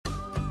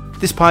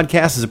This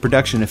podcast is a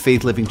production of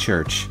Faith Living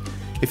Church.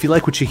 If you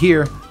like what you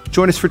hear,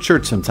 join us for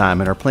church sometime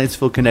at our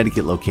Plantsville,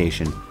 Connecticut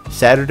location,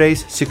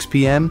 Saturdays, 6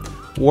 p.m.,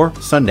 or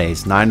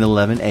Sundays, 9 and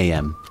 11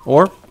 a.m.,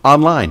 or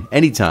online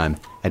anytime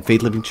at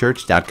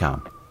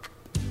faithlivingchurch.com.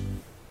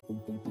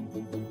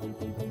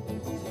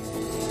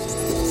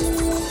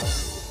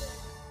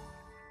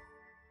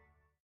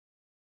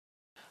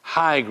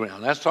 High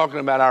ground. That's talking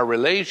about our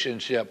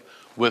relationship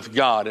with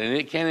God, and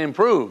it can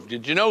improve.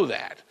 Did you know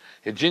that?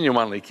 It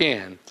genuinely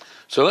can.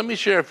 So let me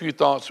share a few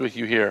thoughts with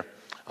you here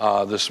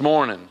this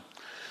morning.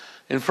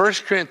 In 1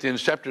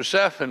 Corinthians chapter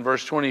 7,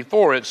 verse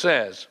 24, it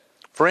says,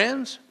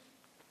 "Friends,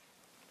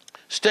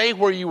 stay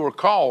where you were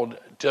called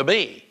to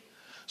be."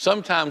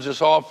 Sometimes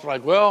it's all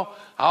like, well,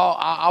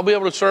 I'll be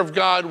able to serve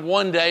God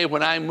one day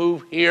when I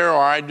move here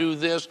or I do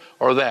this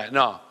or that.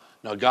 No,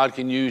 God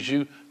can use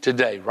you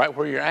today, right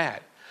where you're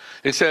at.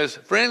 It says,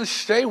 "Friends,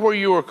 stay where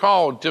you were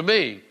called to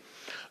be."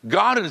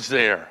 God is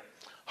there.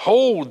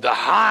 Hold the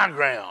high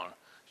ground.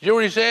 You know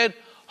what he said?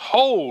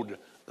 Hold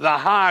the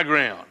high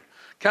ground.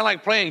 Kind of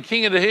like playing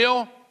King of the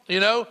Hill, you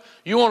know.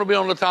 You want to be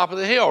on the top of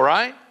the hill,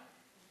 right?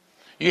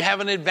 You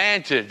have an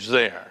advantage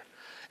there.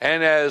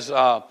 And as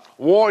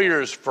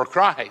warriors for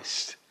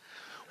Christ,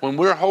 when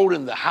we're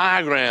holding the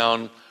high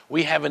ground,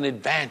 we have an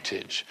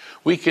advantage.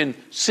 We can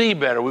see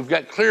better. We've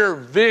got clear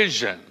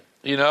vision,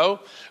 you know.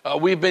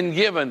 We've been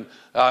given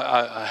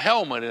a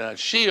helmet and a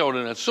shield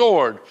and a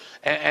sword.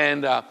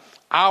 And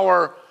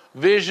our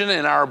vision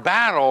and our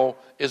battle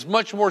is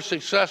much more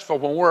successful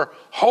when we're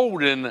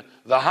holding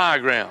the high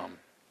ground.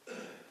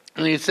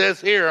 And he says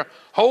here,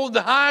 hold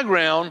the high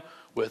ground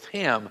with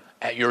him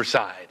at your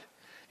side.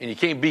 And you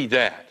can't beat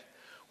that.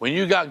 When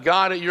you got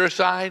God at your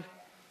side,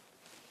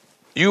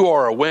 you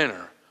are a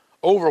winner.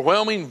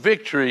 Overwhelming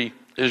victory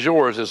is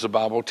yours, as the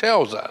Bible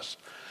tells us.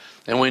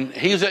 And when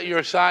he's at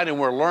your side and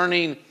we're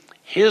learning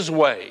his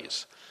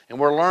ways and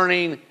we're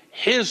learning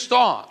his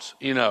thoughts,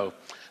 you know,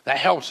 that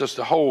helps us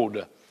to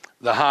hold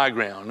the high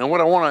ground. And what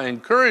I want to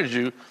encourage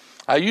you,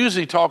 I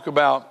usually talk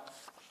about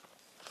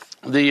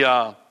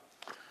I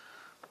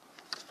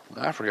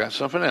forgot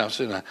something else,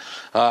 didn't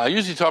I? I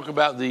usually talk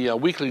about the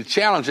weekly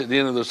challenge at the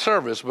end of the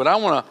service, but I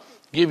want to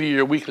give you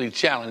your weekly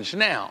challenge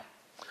now.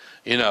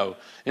 You know,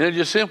 and it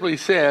just simply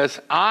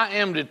says, I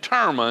am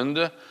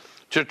determined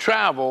to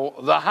travel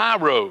the high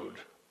road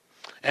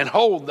and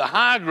hold the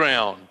high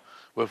ground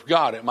with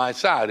God at my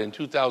side in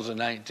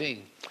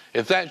 2019.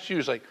 If that's you,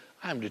 it's like,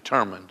 I'm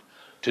determined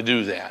to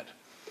do that.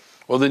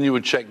 Well, then you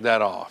would check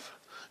that off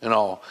and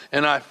all.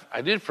 And I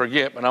did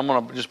forget, but I'm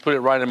going to just put it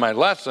right in my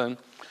lesson,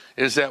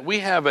 is that we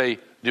have a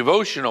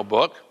devotional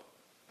book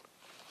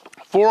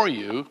for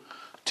you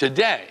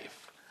today.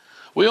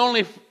 We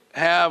only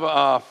have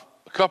a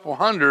couple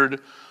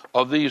hundred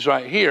of these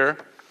right here,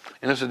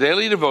 and it's a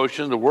daily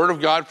devotion, the Word of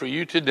God for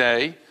you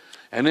today.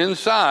 And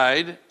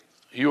inside,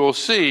 you will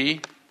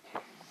see,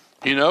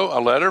 you know, a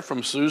letter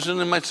from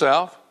Susan and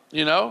myself,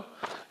 you know,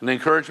 an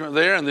encouragement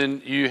there. And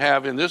then you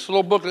have in this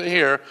little booklet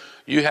here,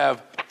 you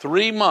have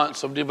 3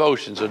 months of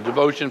devotions, a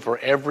devotion for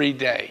every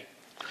day.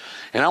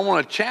 And I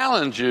want to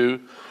challenge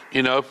you,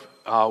 you know,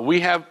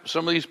 we have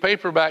some of these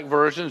paperback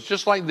versions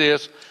just like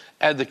this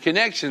at the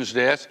Connections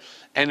desk.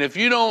 And if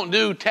you don't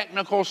do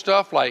technical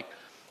stuff like,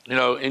 you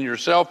know, in your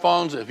cell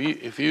phones, if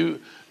you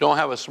don't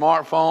have a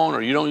smartphone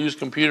or you don't use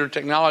computer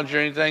technology or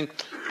anything,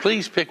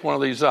 please pick one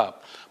of these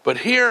up. But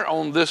here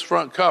on this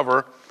front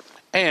cover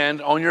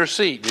and on your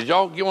seat, did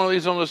y'all get one of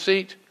these on the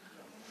seat?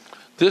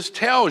 This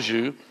tells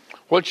you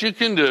what you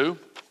can do.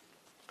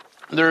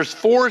 There's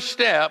 4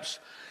 steps,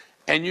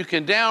 and you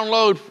can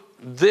download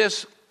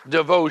this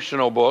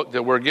devotional book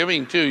that we're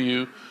giving to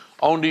you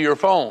onto your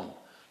phone.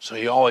 So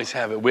you always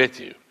have it with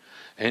you.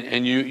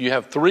 And you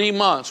have 3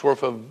 months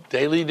worth of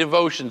daily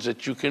devotions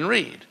that you can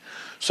read.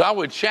 So I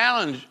would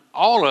challenge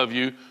all of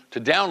you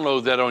to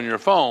download that on your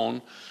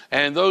phone.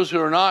 And those who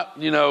are not,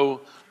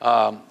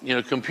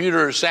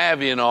 computer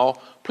savvy and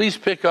all, please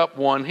pick up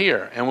one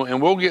here.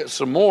 And we'll get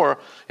some more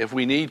if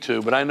we need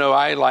to. But I know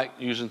I like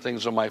using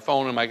things on my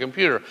phone and my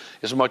computer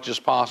as much as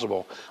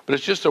possible. But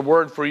it's just a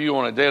word for you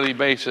on a daily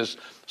basis,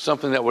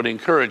 something that would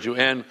encourage you.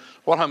 And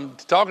while I'm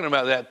talking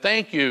about that,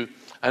 thank you.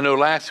 I know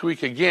last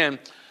week again,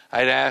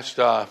 I'd asked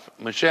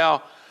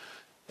Michelle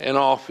and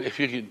all if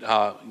you could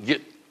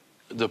get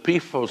the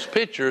people's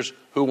pictures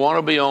who want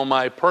to be on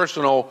my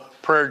personal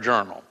prayer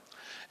journal.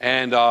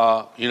 And,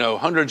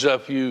 hundreds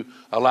of you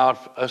allowed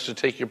us to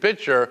take your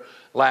picture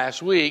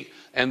last week.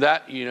 And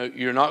that,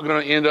 you're not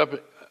going to end up,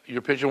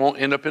 your picture won't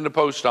end up in the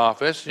post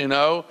office,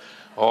 or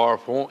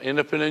it won't end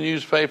up in a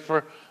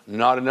newspaper.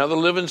 Not another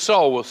living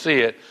soul will see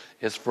it.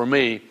 It's for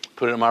me,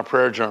 put it in my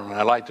prayer journal. And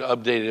I like to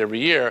update it every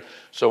year.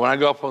 So when I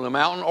go up on the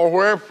mountain or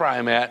wherever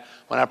I'm at,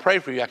 when I pray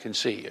for you, I can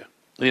see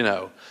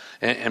you,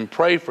 and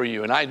pray for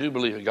you. And I do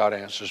believe that God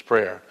answers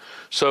prayer.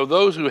 So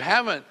those who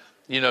haven't,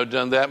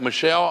 done that,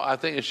 Michelle, I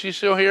think, is she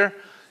still here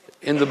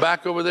in the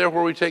back over there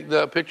where we take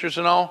the pictures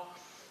and all?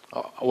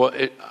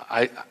 But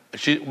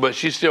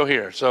she's still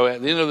here. So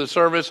at the end of the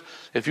service,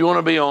 if you want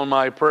to be on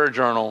my prayer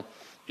journal,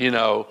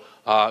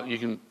 You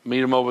can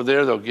meet them over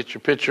there. They'll get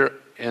your picture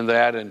in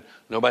that, and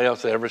nobody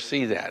else will ever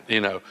see that.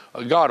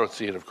 God will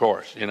see it, of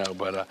course,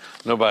 but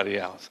nobody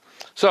else.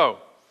 So,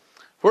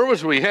 where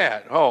was we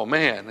at? Oh,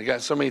 man, I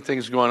got so many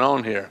things going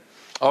on here.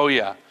 Oh,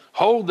 yeah.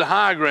 Hold the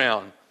high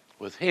ground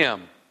with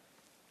him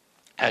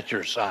at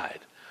your side.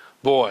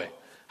 Boy,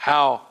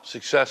 how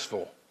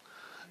successful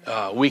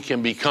we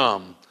can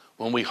become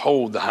when we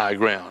hold the high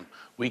ground.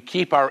 We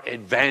keep our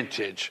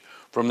advantage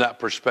from that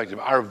perspective.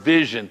 Our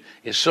vision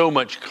is so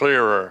much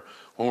clearer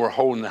when we're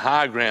holding the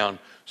high ground,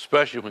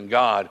 especially when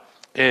God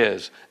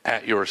is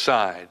at your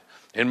side.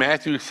 In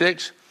Matthew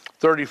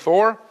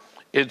 6:34,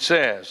 it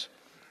says,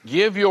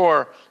 give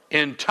your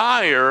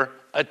entire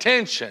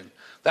attention.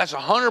 That's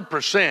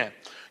 100%.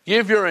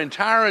 Give your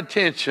entire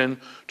attention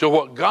to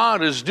what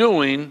God is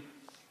doing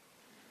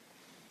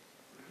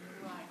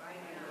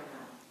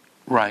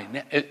right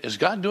now. Is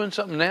God doing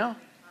something now?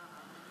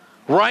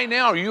 Right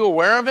now, are you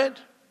aware of it?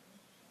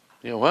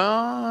 Well,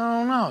 I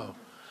don't know.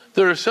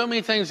 There are so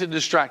many things that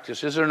distract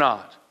us, is there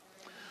not?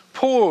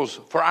 Pulls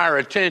for our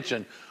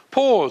attention,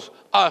 pulls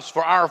us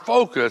for our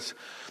focus.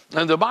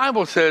 And the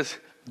Bible says,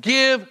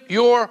 give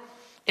your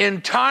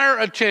entire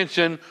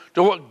attention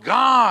to what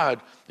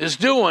God is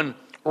doing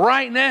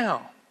right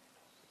now.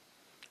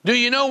 Do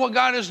you know what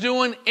God is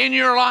doing in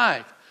your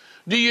life?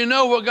 Do you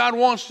know what God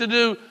wants to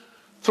do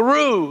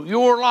through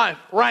your life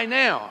right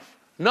now?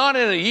 Not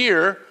in a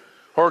year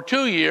or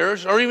 2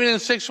 years or even in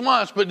 6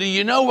 months, but do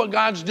you know what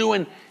God's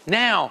doing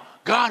now?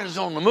 God is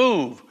on the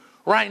move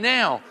right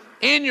now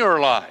in your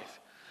life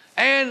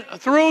and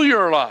through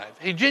your life.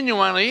 He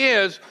genuinely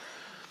is.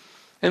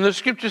 And the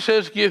scripture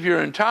says, give your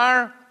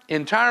entire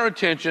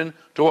attention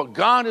to what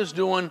God is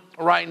doing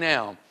right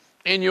now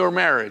in your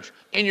marriage,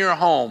 in your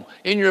home,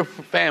 in your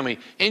family,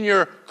 in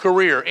your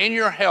career, in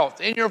your health,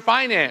 in your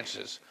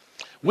finances.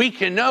 We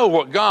can know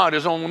what God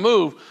is on the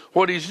move,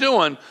 what he's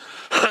doing.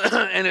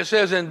 And it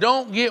says, and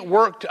don't get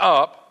worked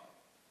up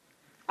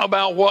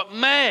about what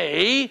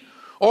may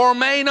or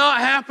may not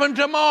happen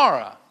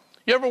tomorrow.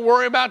 You ever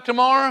worry about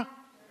tomorrow?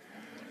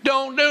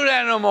 Don't do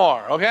that no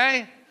more,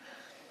 okay?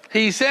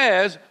 He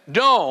says,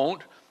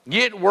 don't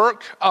get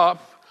worked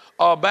up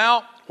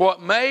about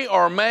what may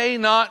or may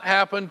not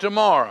happen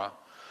tomorrow.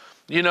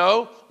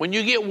 When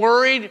you get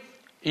worried,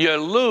 you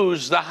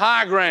lose the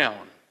high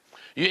ground.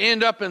 You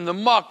end up in the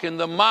muck and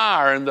the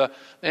mire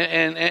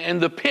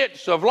and the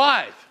pits of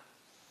life.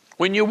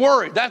 When you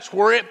worry, that's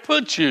where it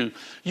puts you.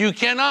 You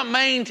cannot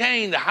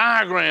maintain the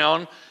high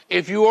ground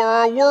if you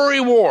are a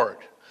worry wart.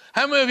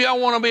 How many of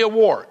y'all want to be a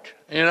wart?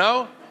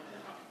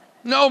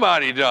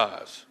 Nobody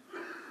does.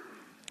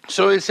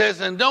 So it says,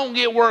 and don't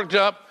get worked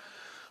up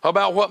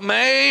about what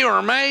may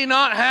or may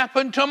not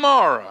happen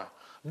tomorrow.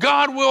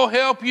 God will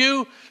help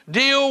you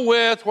deal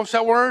with, what's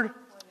that word?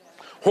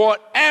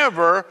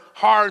 Whatever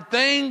hard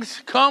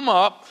things come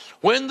up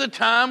when the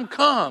time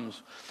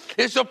comes.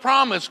 It's a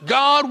promise.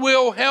 God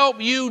will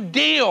help you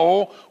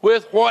deal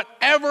with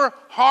whatever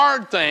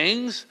hard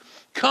things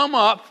come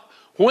up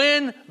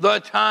when the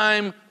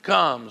time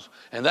comes.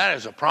 And that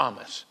is a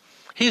promise.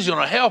 He's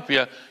going to help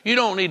you. You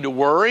don't need to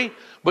worry,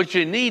 but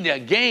you need to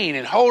gain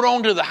and hold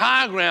on to the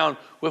high ground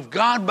with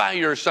God by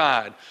your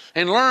side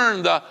and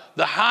learn the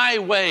high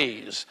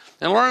ways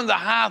and learn the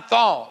high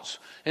thoughts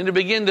and to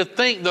begin to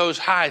think those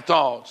high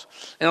thoughts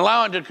and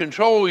allow it to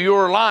control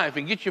your life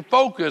and get you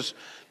focused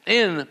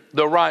in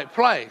the right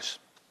place.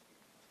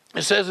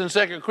 It says in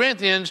 2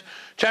 Corinthians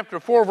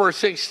chapter 4, verse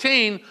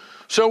 16,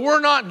 so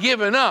we're not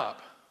giving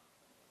up.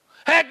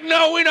 Heck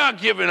no, we're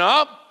not giving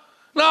up.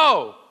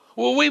 No.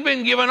 Well, we've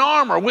been given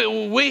armor.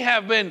 We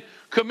have been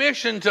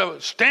commissioned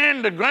to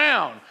stand the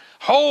ground,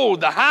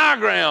 hold the high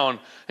ground,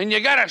 and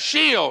you got a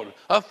shield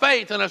of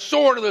faith and a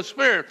sword of the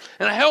Spirit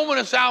and a helmet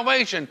of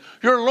salvation.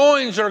 Your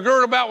loins are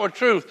girded about with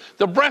truth,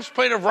 the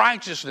breastplate of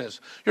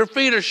righteousness. Your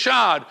feet are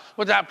shod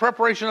with that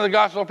preparation of the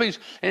gospel of peace.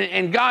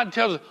 And God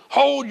tells us,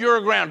 hold your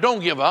ground.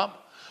 Don't give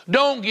up.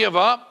 Don't give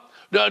up.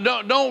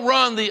 Don't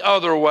run the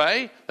other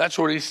way. That's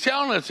what he's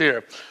telling us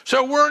here.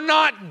 So we're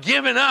not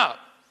giving up.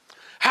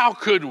 How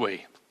could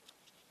we?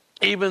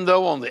 Even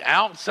though on the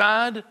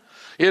outside,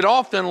 it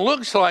often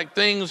looks like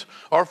things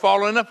are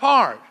falling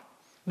apart.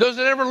 Does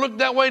it ever look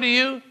that way to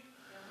you?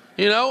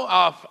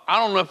 I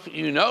don't know if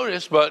you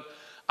noticed, but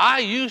I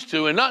used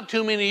to, and not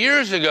too many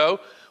years ago,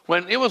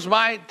 when it was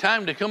my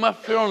time to come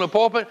up here on the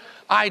pulpit,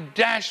 I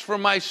dashed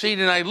from my seat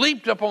and I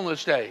leaped up on the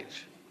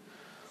stage.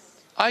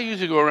 I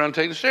usually go around and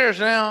take the stairs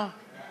now.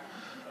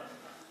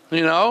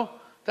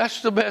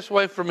 That's the best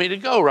way for me to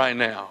go right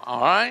now,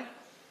 all right?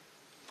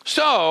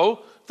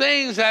 So,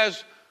 things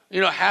as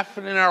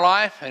happen in our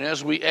life, and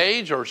as we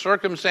age or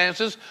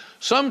circumstances,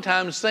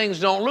 sometimes things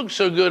don't look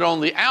so good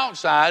on the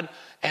outside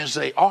as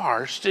they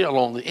are still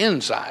on the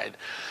inside.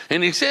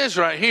 And he says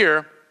right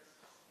here,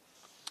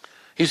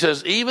 he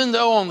says, even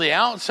though on the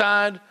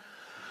outside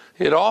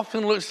it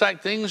often looks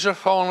like things are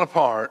falling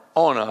apart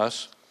on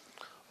us,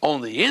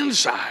 on the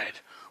inside,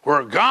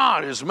 where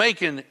God is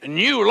making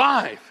new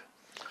life,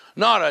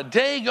 not a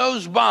day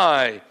goes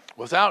by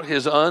without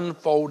his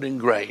unfolding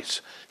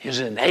grace, his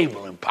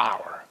enabling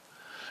power.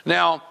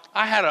 Now,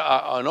 I had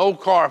an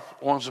old car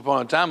once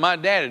upon a time. My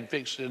dad had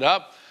fixed it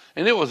up,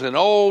 and it was an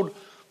old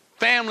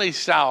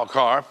family-style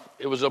car.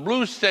 It was a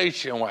blue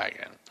station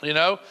wagon, you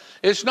know.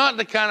 It's not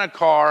the kind of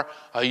car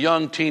a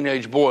young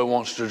teenage boy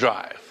wants to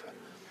drive.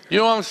 You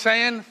know what I'm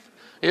saying?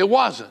 It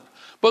wasn't.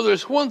 But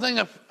there's one thing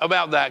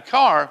about that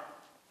car.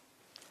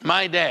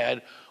 My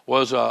dad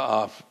was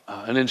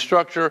an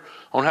instructor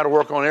on how to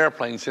work on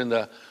airplanes in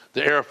the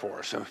Air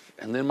Force.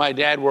 And then my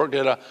dad worked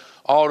at an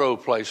auto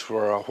place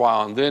for a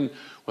while. And then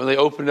when they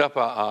opened up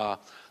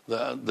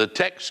the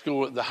tech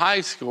school at the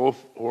high school,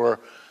 or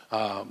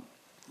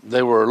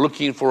they were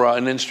looking for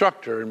an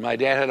instructor, and my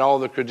dad had all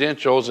the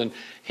credentials, and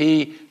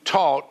he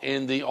taught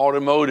in the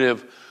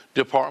automotive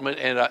department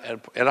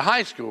at a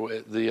high school,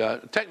 at the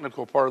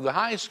technical part of the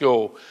high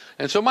school.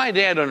 And so my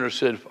dad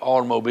understood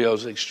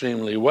automobiles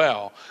extremely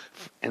well.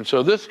 And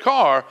so this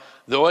car,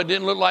 though it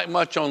didn't look like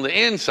much on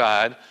the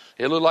inside,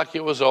 it looked like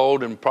it was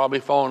old and probably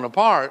falling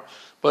apart.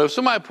 But if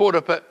somebody pulled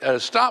up at a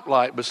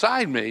stoplight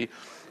beside me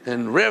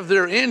and revved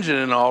their engine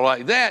and all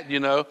like that, you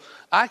know,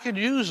 I could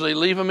usually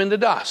leave them in the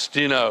dust,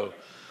 you know.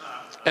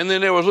 And then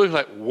they was looking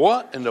like,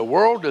 what in the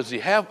world does he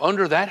have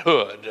under that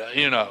hood,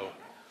 you know?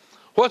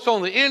 What's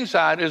on the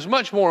inside is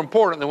much more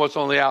important than what's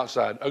on the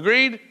outside.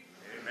 Agreed?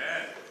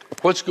 Amen.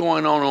 What's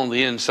going on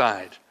the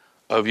inside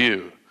of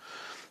you?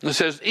 And it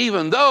says,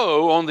 even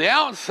though on the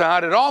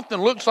outside it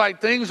often looks like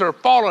things are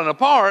falling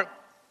apart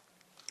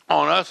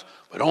on us,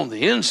 but on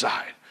the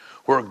inside,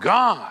 where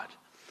God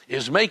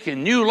is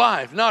making new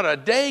life, not a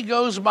day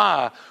goes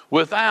by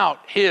without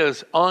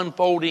his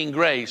unfolding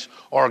grace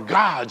or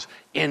God's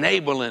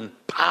enabling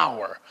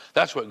power.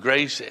 That's what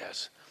grace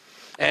is.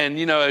 And,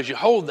 you know, as you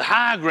hold the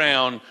high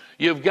ground,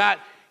 you've got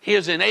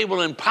his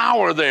enabling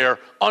power there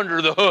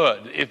under the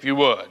hood, if you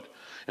would.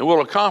 And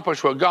we'll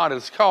accomplish what God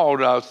has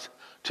called us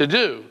to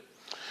do.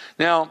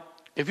 Now,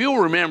 if you'll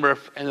remember,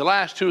 in the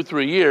last 2 or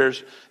 3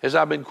 years, as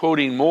I've been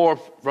quoting more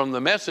from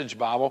the Message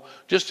Bible,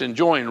 just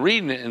enjoying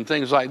reading it and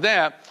things like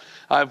that,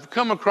 I've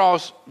come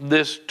across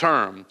this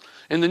term.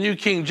 In the New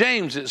King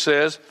James, it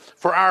says,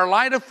 for our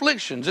light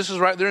afflictions. This is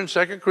right there in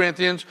 2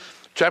 Corinthians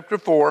chapter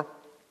 4.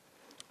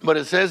 But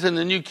it says in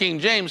the New King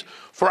James,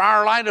 for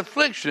our light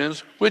afflictions,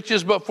 which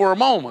is but for a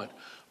moment.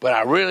 But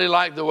I really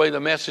like the way the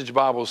Message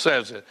Bible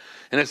says it.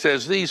 And it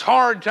says, these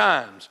hard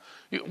times.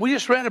 We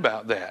just read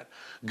about that.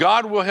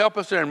 God will help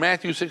us there in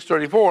Matthew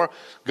 6:34.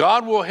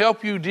 God will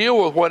help you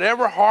deal with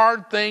whatever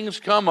hard things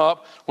come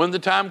up when the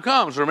time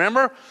comes.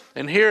 Remember?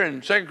 And here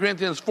in 2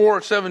 Corinthians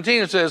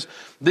 4:17, it says,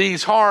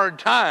 these hard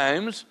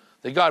times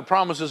that God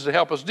promises to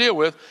help us deal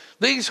with,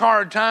 these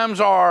hard times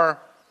are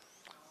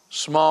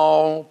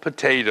small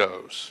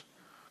potatoes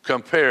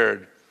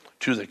compared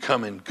to the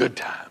coming good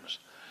times.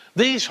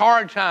 These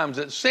hard times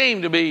that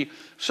seem to be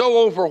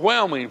so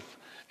overwhelming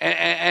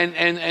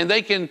and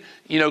they can,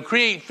 you know,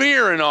 create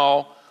fear and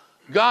all,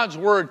 God's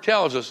word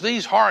tells us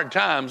these hard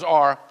times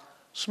are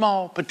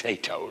small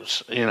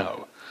potatoes, you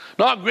know.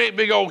 Not great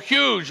big old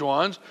huge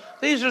ones.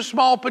 These are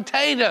small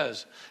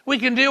potatoes. We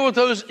can deal with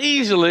those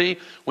easily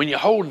when you're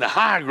holding the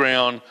high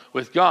ground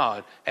with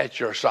God at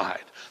your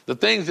side. The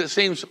things that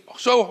seem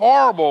so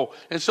horrible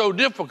and so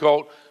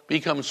difficult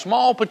become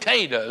small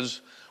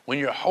potatoes when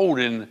you're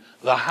holding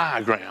the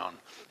high ground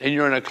and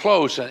you're in a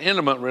close and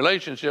intimate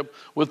relationship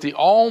with the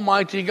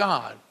Almighty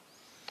God.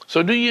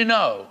 So do you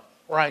know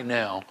right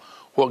now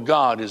what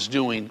God is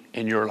doing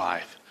in your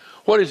life?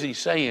 What is he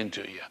saying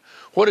to you?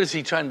 What is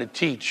he trying to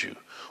teach you?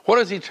 What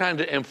is he trying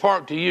to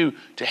impart to you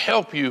to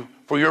help you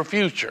for your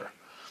future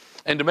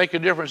and to make a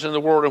difference in the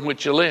world in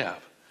which you live?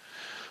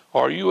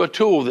 Are you a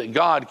tool that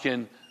God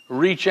can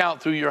reach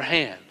out through your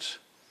hands?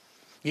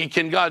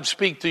 Can God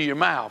speak through your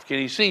mouth? Can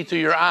he see through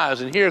your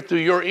eyes and hear through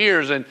your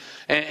ears? And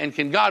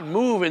can God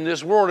move in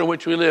this world in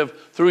which we live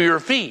through your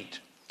feet?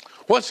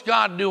 What's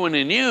God doing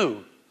in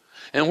you?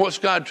 And what's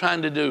God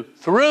trying to do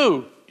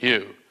through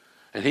you?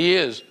 And he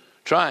is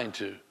trying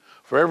to.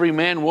 For every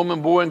man,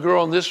 woman, boy, and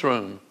girl in this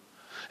room,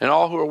 and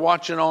all who are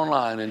watching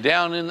online and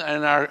down in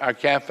our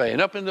cafe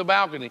and up in the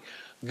balcony,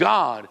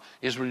 God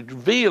is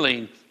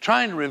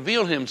trying to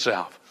reveal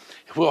himself.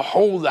 If we'll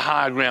hold the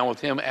high ground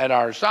with him at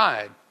our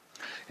side.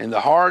 And the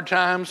hard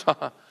times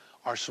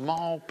are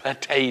small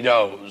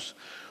potatoes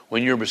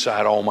when you're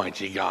beside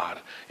Almighty God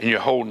and you're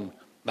holding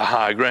the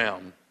high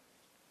ground.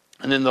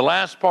 And then the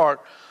last part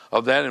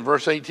of that in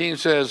verse 18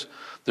 says,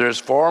 there's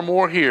far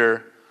more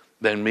here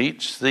than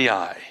meets the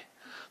eye.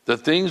 The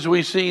things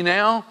we see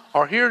now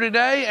are here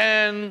today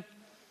and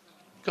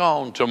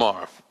gone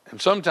tomorrow.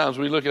 And sometimes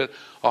we look at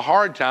a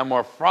hard time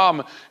or a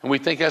problem and we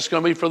think that's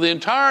going to be for the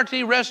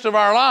entirety rest of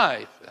our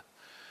life.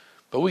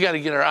 But we got to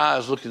get our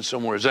eyes looking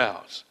somewhere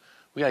else.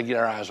 We got to get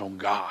our eyes on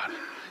God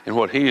and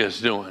what he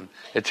is doing.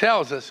 It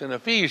tells us in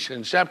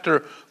Ephesians chapter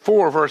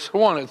 4, verse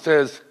 1, it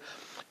says,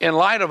 in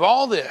light of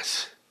all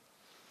this,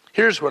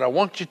 here's what I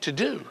want you to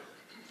do.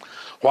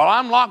 While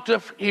I'm locked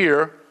up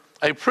here,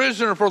 a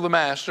prisoner for the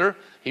master,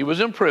 he was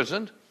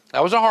imprisoned.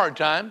 That was a hard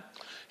time.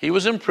 He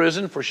was in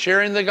prison for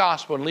sharing the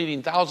gospel and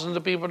leading thousands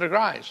of people to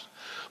Christ.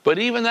 But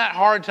even that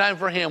hard time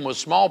for him was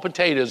small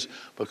potatoes,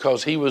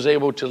 because he was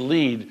able to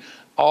lead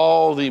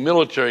all the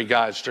military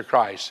guys to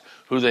Christ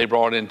who they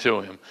brought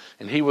into him.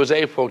 And he was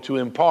able to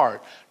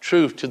impart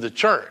truth to the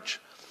church.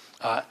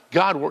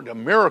 God worked a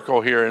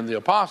miracle here in the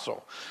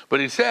apostle. But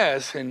he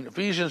says in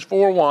Ephesians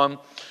 4:1,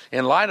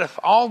 in light of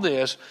all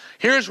this,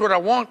 here's what I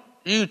want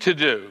you to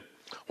do.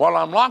 While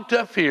I'm locked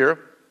up here,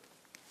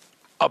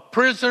 a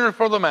prisoner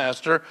for the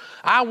master,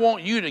 I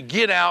want you to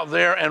get out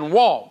there and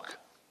walk.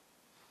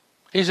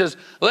 He says,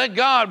 let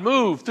God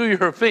move through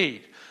your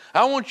feet.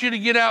 I want you to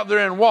get out there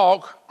and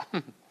walk.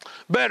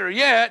 Better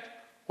yet,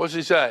 what's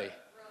he say?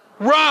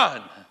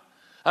 Run.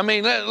 I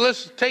mean,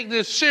 let's take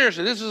this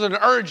seriously. This is an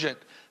urgent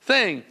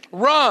thing.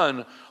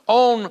 Run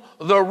on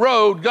the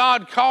road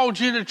God called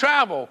you to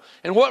travel.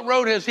 And what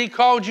road has he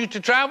called you to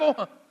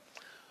travel?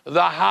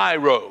 The high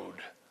road.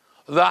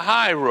 The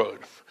high road.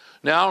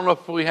 Now, I don't know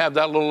if we have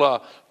that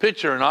little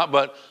picture or not,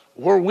 but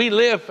where we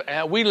live,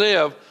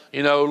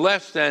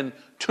 less than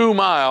 2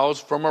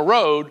 miles from a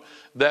road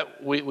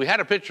that we had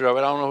a picture of it.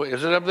 I don't know,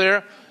 is it up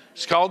there?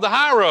 It's called the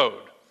high road.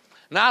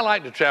 Now, I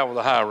like to travel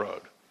the high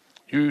road.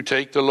 You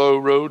take the low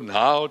road, and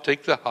I'll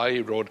take the high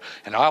road,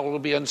 and I will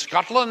be in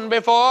Scotland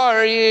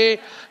before ye.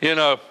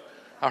 I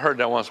heard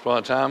that once upon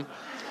a time.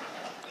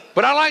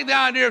 But I like the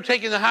idea of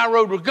taking the high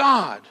road with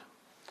God.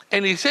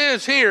 And he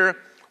says here,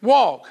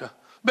 walk.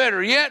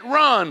 Better yet,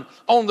 run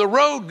on the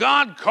road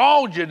God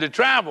called you to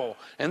travel.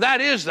 And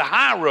that is the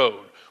high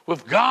road,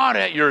 with God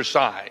at your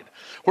side,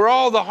 where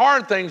all the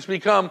hard things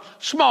become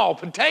small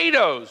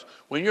potatoes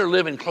when you're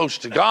living close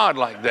to God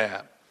like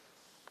that.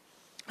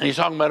 And he's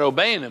talking about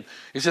obeying him.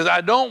 He says, I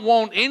don't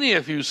want any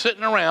of you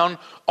sitting around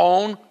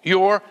on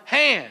your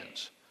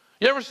hands.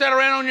 You ever sat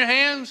around on your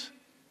hands?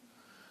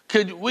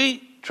 Could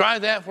we try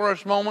that for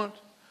a moment?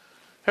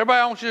 Everybody,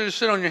 I want you to just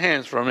sit on your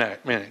hands for a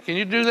minute. Can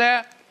you do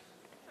that?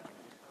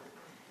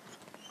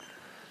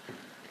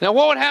 Now,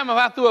 what would happen if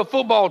I threw a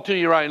football to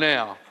you right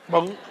now?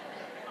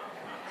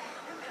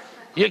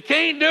 You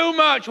can't do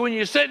much when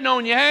you're sitting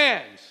on your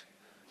hands.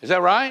 Is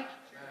that right?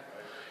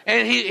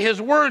 And his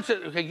words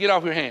said, okay, get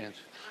off your hands.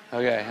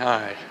 Okay, all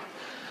right.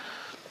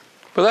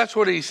 But that's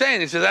what he's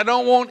saying. He says, I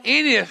don't want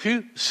any of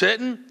you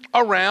sitting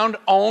around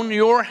on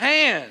your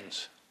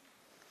hands.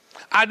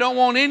 I don't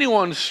want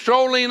anyone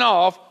strolling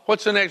off.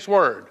 What's the next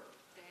word?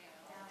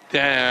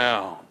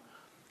 Down.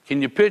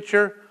 Can you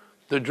picture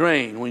the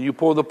drain when you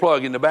pull the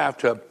plug in the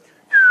bathtub?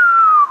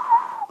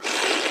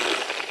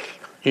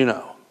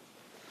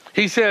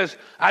 He says,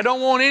 I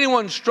don't want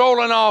anyone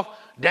strolling off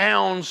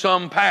down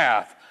some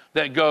path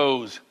that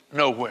goes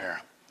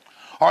nowhere.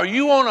 Are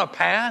you on a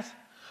path,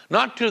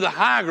 not to the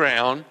high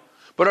ground,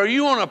 but are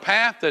you on a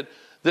path that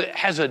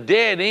has a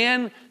dead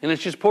end and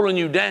it's just pulling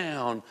you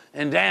down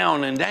and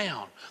down and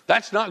down?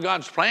 That's not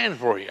God's plan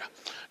for you.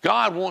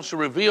 God wants to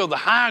reveal the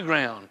high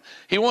ground.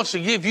 He wants to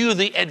give you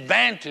the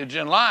advantage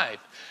in life.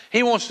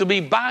 He wants to be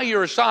by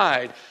your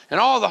side, and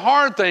all the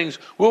hard things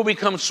will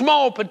become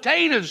small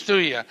potatoes to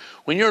you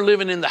when you're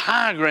living in the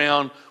high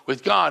ground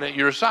with God at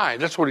your side.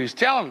 That's what he's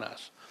telling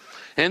us.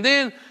 And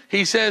then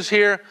he says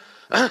here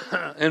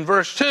in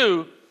verse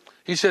 2,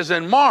 he says,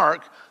 and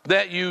mark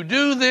that you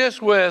do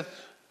this with,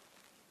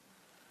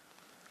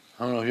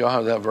 I don't know if y'all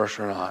have that verse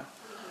or not.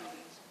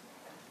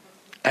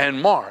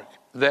 And mark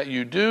that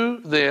you do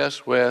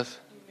this with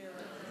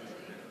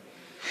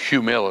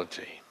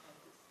humility.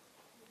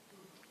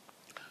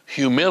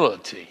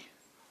 Humility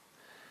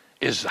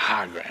is the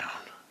high ground.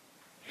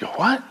 You go,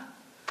 what?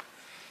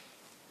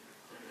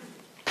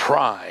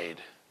 Pride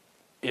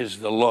is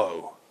the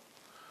low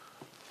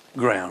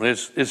ground.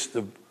 It's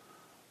the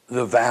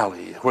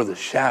valley where the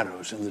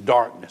shadows and the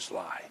darkness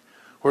lie,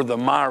 where the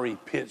miry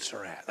pits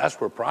are at.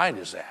 That's where pride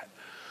is at.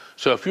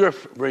 So if you're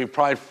a very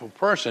prideful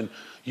person,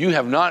 you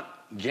have not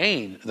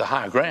gained the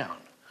high ground.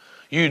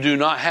 You do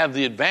not have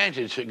the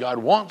advantage that God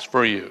wants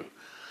for you.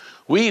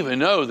 We even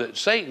know that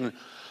Satan,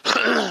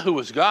 who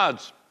was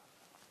God's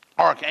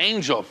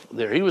archangel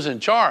there, he was in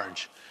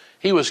charge.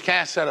 He was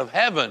cast out of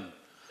heaven.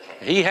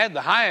 He had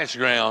the highest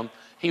ground.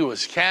 He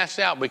was cast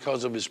out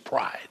because of his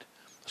pride.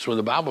 That's what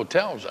the Bible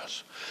tells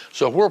us.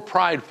 So if we're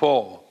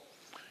prideful,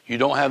 you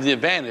don't have the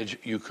advantage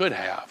you could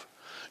have.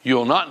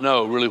 You'll not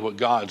know really what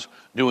God's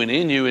doing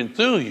in you and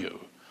through you.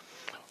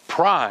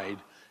 Pride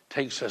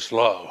takes us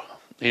low,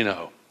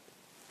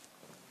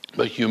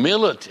 But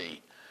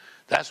humility,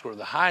 that's where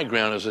the high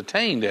ground is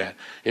attained at.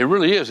 It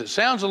really is. It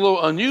sounds a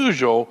little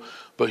unusual,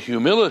 but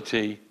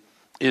humility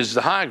is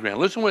the high ground.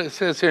 Listen to what it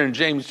says here in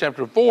James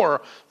chapter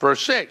 4,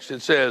 verse 6.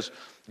 It says,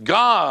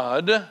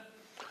 God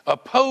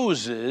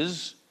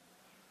opposes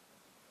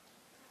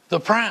the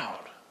proud.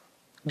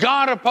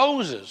 God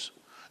opposes.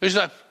 He's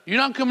like, you're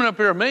not coming up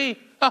here with me.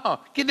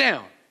 Get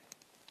down.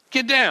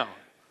 Get down.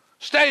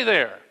 Stay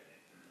there.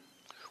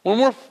 When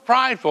we're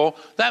prideful,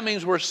 that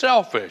means we're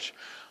selfish.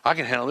 I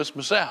can handle this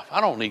myself.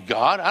 I don't need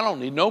God. I don't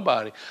need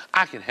nobody.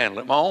 I can handle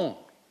it my own.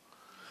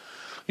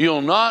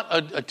 You'll not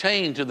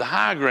attain to the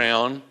high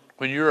ground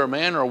when you're a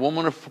man or a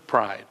woman of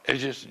pride. It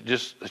just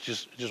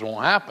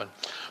won't happen.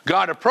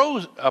 God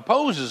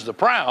opposes the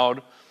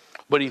proud,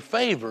 but he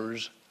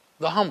favors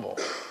the humble.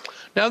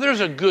 Now, there's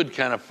a good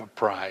kind of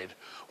pride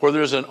where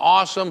there's an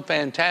awesome,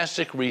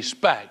 fantastic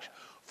respect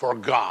for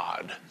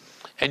God,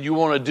 and you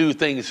want to do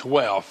things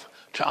well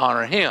to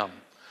honor him.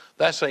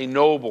 That's a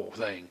noble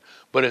thing,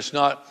 but it's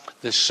not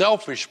the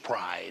selfish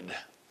pride.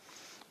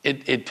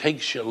 It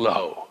takes you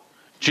low,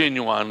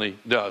 genuinely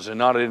does, and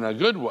not in a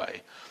good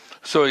way.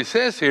 So he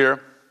says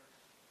here,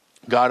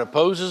 God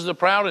opposes the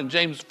proud in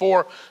James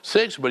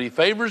 4:6, but he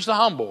favors the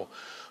humble.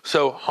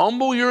 So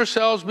humble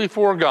yourselves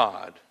before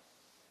God.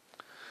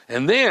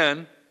 And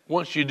then,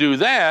 once you do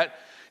that,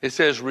 it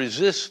says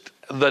resist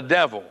the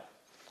devil,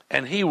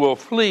 and he will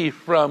flee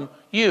from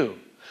you.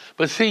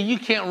 But see, you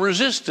can't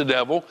resist the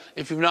devil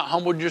if you've not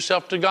humbled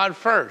yourself to God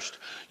first.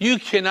 You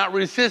cannot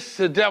resist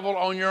the devil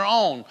on your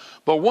own.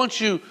 But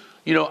once you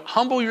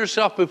humble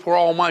yourself before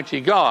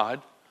Almighty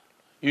God,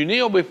 you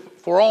kneel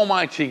before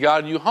Almighty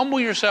God, you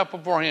humble yourself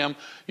before him,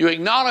 you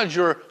acknowledge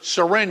your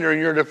surrender and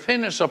your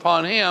dependence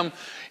upon him.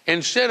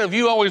 Instead of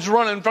you always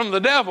running from the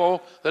devil's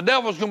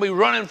going to be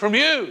running from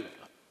you.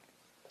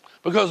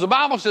 Because the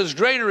Bible says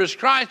greater is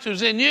Christ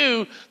who's in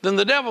you than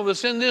the devil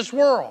that's in this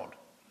world.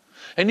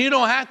 And you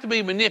don't have to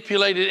be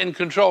manipulated and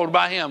controlled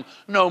by him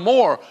no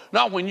more.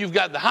 Not when you've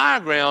got the high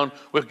ground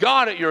with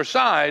God at your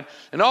side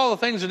and all the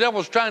things the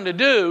devil's trying to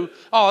do.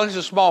 Oh, this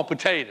is small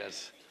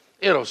potatoes.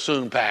 It'll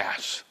soon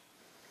pass.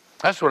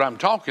 That's what I'm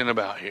talking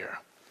about here.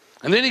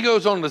 And then he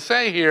goes on to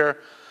say here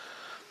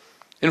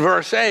in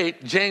verse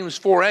 8, James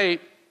 4:8,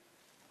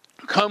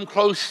 come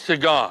close to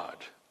God.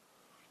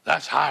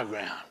 That's high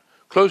ground.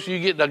 Closer you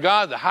get to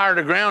God, the higher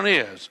the ground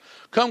is.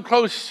 Come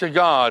close to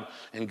God,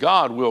 and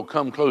God will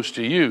come close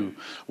to you.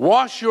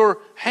 Wash your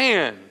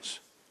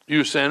hands,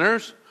 you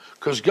sinners,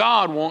 because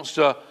God wants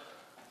to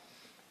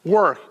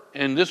work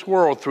in this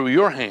world through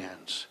your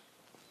hands.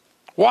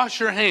 Wash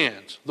your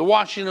hands, the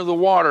washing of the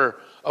water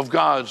of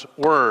God's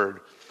word.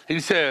 He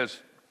says,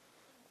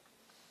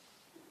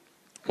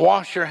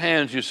 wash your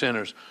hands, you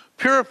sinners.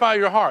 Purify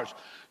your hearts.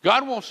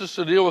 God wants us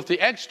to deal with the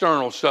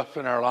external stuff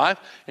in our life,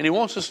 and he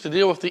wants us to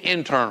deal with the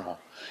internal,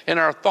 in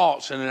our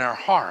thoughts and in our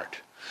heart.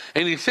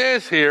 And he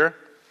says here,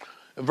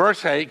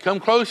 verse 8, come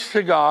close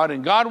to God,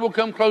 and God will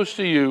come close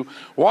to you.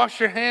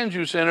 Wash your hands,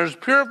 you sinners.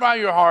 Purify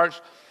your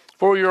hearts,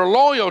 for your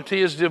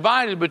loyalty is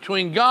divided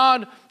between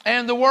God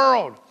and the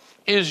world.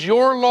 Is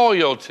your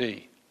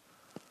loyalty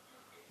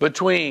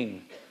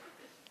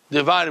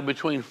divided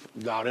between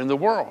God and the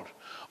world?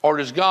 Or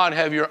does God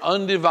have your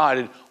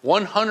undivided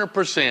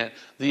 100%,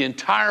 the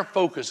entire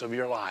focus of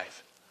your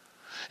life?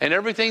 And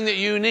everything that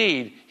you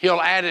need, he'll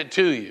add it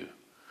to you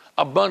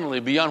abundantly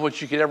beyond what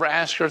you could ever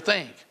ask or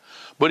think.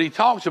 But he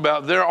talks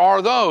about there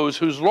are those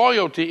whose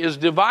loyalty is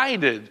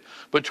divided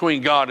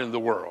between God and the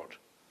world.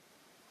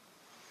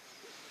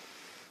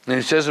 And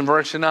he says in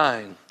verse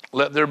 9,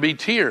 let there be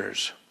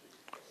tears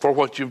for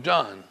what you've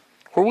done.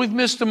 Where we've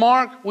missed the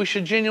mark, we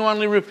should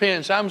genuinely repent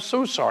and say, I'm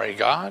so sorry,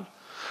 God.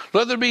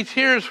 Let there be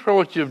tears for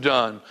what you've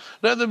done.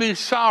 Let there be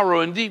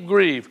sorrow and deep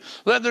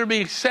grief. Let there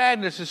be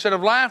sadness instead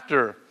of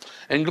laughter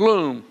and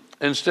gloom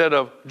instead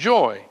of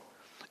joy.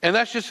 And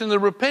that's just in the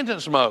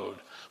repentance mode.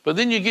 But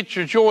then you get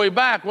your joy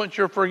back once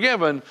you're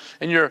forgiven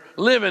and you're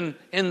living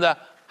in the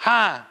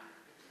high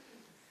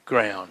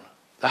ground,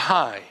 the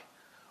high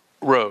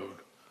road,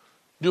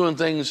 doing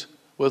things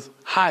with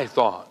high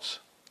thoughts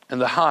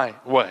and the high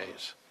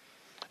ways.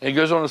 And he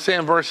goes on to say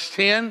in verse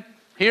 10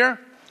 here,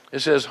 it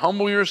says,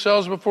 humble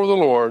yourselves before the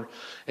Lord,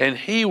 and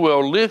he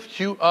will lift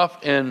you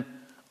up in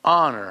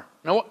honor.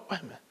 Now, wait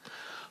a minute.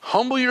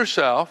 Humble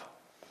yourself,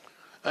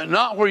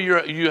 not where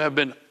you have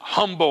been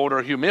humbled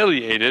or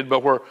humiliated,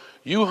 but where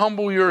you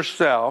humble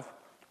yourself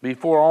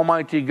before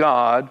Almighty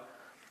God,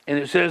 and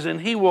it says,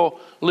 and he will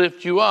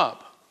lift you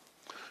up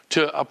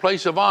to a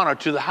place of honor,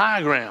 to the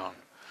high ground,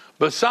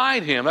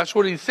 beside him. That's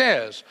what he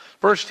says.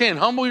 Verse 10,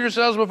 humble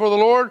yourselves before the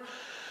Lord,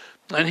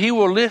 and he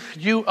will lift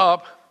you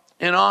up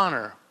in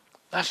honor.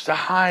 That's the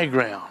high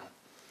ground.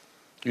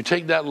 You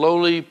take that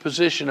lowly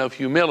position of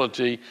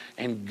humility,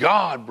 and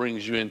God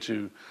brings you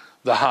into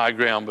the high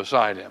ground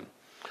beside him.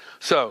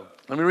 So,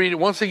 let me read it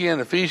once again.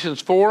 Ephesians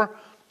 4.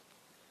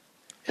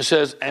 It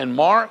says, and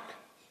mark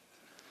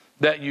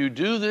that you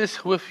do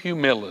this with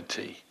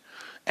humility.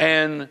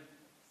 And,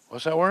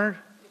 what's that word?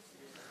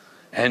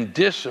 And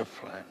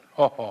discipline.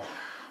 Oh,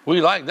 we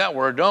like that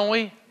word, don't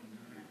we?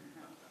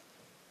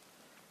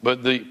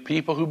 But the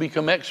people who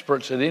become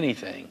experts at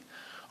anything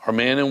are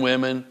men and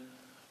women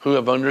who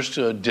have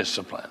understood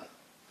discipline.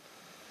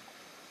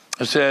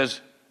 It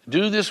says,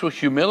 do this with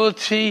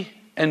humility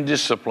and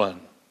discipline,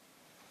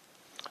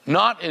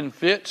 not in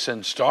fits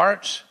and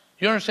starts.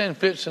 You understand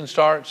fits and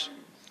starts?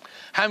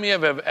 How many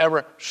of you have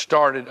ever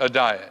started a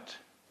diet?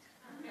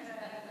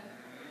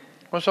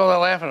 What's all that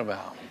laughing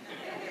about?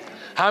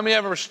 How many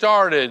ever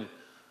started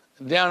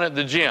down at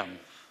the gym?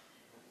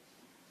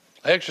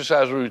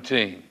 Exercise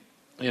routine,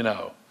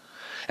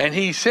 And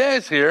he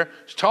says here,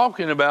 he's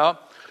talking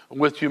about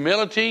with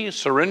humility,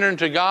 surrendering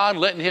to God,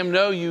 letting him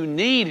know you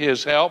need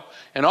his help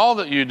in all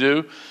that you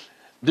do.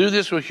 Do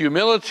this with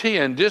humility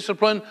and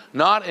discipline,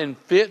 not in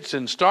fits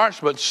and starts,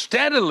 but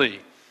steadily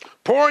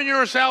pouring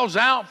yourselves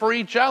out for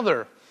each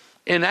other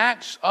in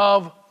acts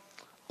of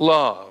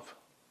love.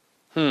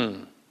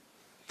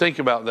 Think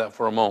about that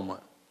for a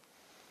moment.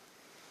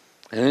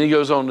 And then he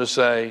goes on to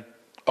say,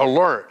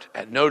 alert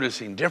at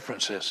noticing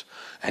differences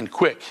and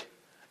quick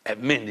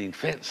at mending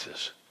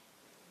fences.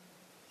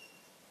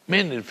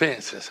 Mending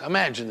fences.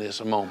 Imagine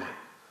this a moment.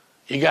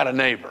 You got a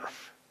neighbor.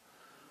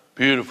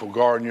 Beautiful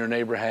garden your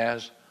neighbor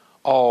has.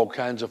 All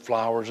kinds of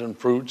flowers and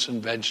fruits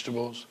and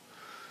vegetables.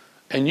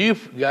 And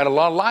you've got a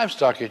lot of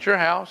livestock at your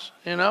house,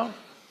 and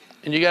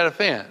you got a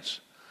fence.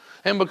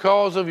 And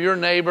because of your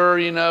neighbor,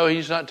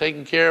 he's not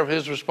taking care of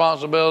his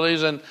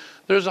responsibilities, and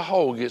there's a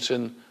hole gets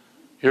in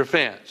your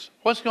fence.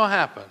 What's going to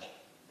happen?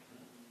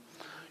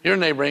 Your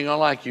neighbor ain't going to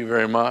like you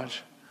very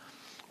much.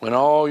 When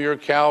all your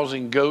cows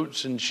and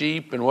goats and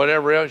sheep and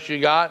whatever else you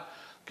got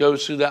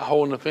goes through that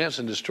hole in the fence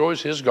and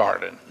destroys his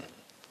garden.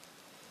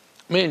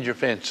 Mend your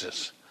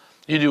fences.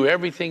 You do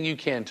everything you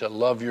can to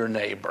love your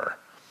neighbor.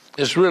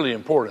 It's really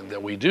important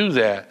that we do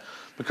that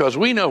because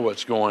we know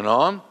what's going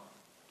on.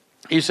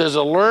 He says,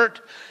 alert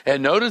at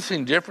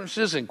noticing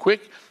differences and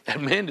quick at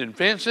mending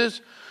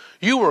fences.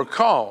 You were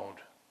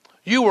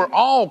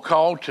all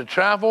called to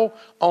travel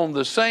on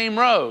the same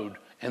road,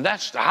 and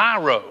that's the high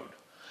road.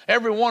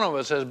 Every one of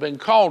us has been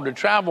called to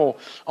travel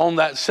on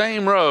that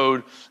same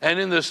road and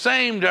in the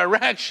same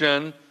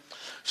direction.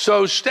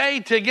 So stay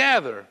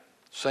together.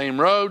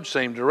 Same road,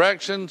 same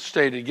direction,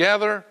 stay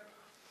together,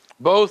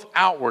 both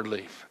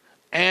outwardly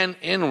and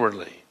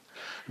inwardly.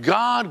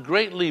 God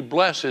greatly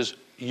blesses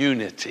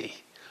unity,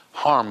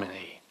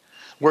 harmony.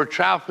 We're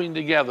traveling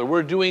together.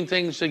 We're doing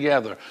things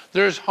together.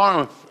 There's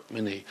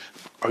harmony.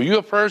 Are you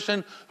a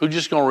person who's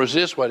just going to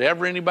resist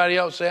whatever anybody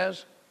else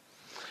says?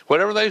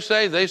 Whatever they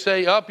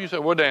say up, you say,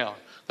 well, down.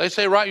 They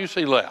say right, you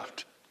say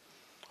left.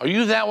 Are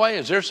you that way?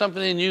 Is there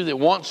something in you that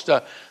wants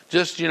to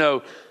just,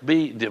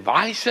 be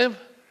divisive?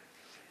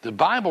 The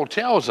Bible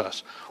tells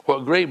us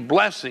what great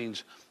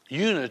blessings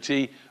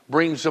unity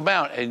brings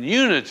about. And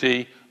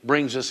unity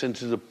brings us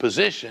into the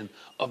position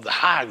of the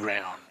high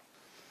ground.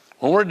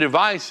 When we're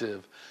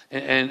divisive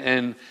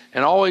and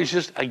always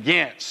just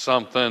against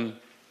something,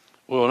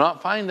 we will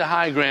not find the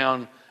high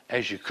ground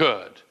as you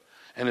could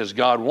and as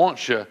God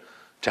wants you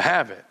to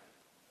have it.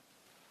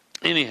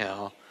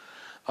 Anyhow,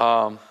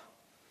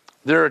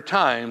 there are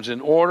times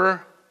in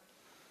order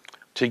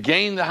to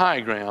gain the high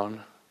ground,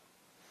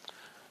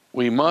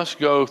 we must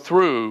go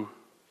through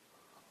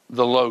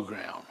the low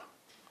ground.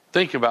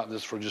 Think about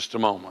this for just a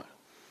moment.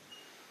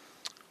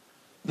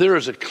 There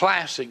is a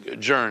classic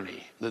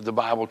journey that the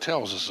Bible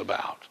tells us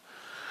about.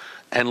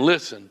 And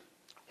listen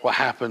what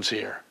happens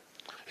here.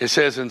 It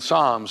says in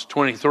Psalms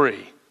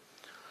 23,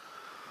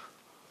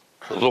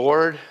 the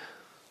Lord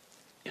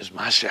is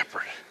my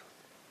shepherd.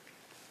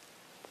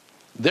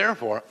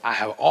 Therefore, I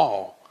have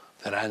all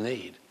that I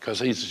need, because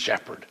he's a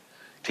shepherd.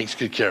 He takes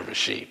good care of his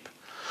sheep.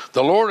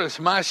 The Lord is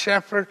my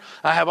shepherd.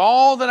 I have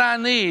all that I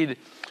need.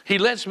 He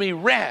lets me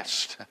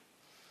rest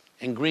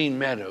in green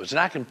meadows. And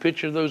I can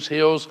picture those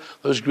hills,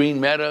 those green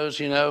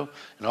meadows, and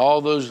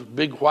all those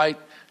big white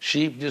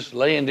sheep just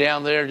laying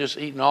down there, just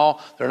eating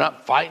all. They're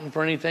not fighting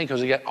for anything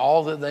because they got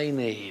all that they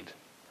need.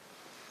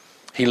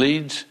 He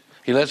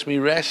lets me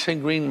rest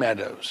in green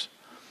meadows.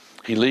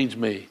 He leads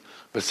me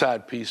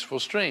beside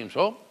peaceful streams.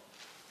 Oh,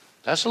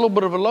 that's a little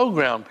bit of a low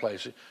ground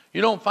place.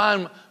 You don't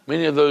find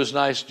many of those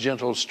nice,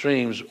 gentle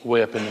streams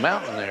way up in the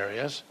mountain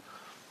areas.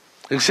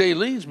 They say he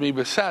leads me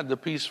beside the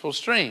peaceful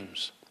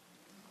streams.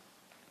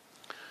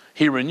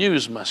 He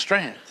renews my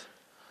strength.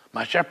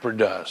 My shepherd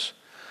does.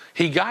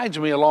 He guides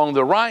me along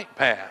the right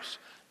paths.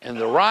 And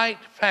the right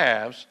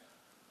paths,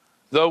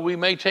 though we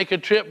may take a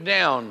trip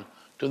down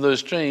to those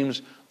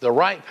streams, the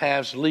right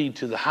paths lead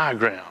to the high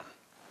ground.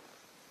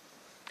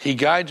 He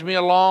guides me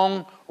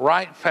along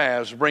right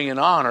paths, bringing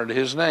honor to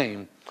his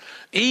name.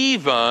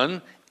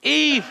 Even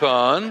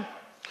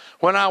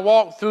when I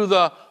walk through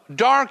the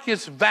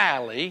darkest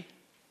valley,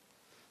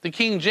 the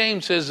King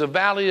James says the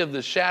valley of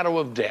the shadow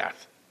of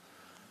death.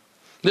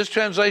 This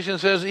translation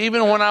says,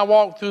 even when I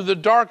walk through the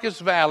darkest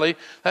valley,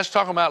 that's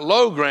talking about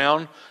low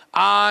ground,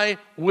 I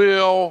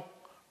will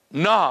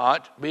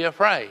not be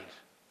afraid.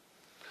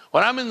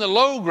 When I'm in the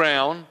low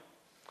ground,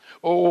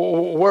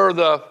 where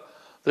the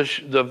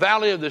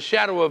valley of the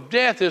shadow of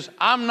death is,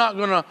 I'm not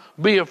going to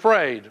be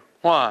afraid.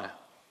 Why?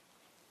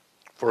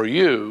 For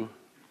you,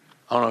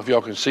 I don't know if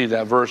y'all can see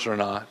that verse or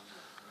not,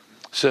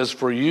 it says,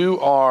 for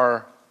you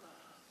are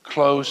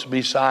close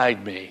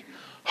beside me.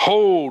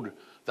 Hold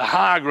the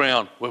high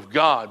ground with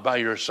God by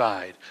your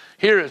side.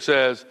 Here it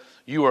says,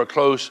 you are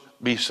close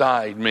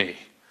beside me.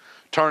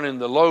 Turning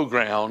the low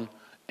ground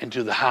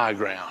into the high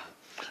ground.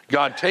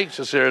 God takes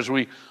us there as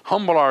we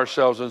humble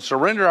ourselves and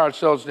surrender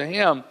ourselves to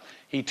him.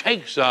 He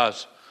takes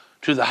us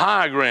to the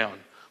high ground.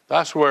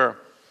 That's where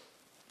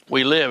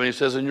we live. And he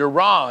says, and your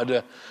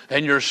rod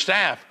and your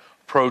staff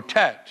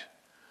protect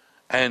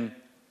and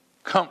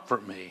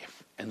comfort me.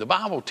 And the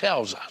Bible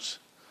tells us,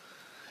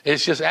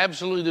 it's just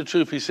absolutely the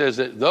truth. He says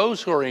that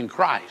those who are in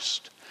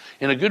Christ,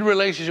 in a good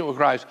relationship with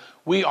Christ,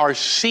 we are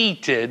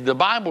seated. The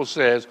Bible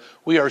says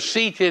we are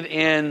seated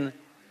in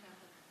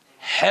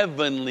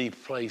heavenly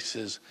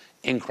places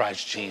in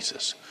Christ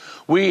Jesus.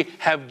 We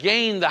have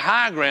gained the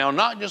high ground,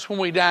 not just when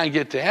we die and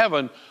get to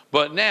heaven,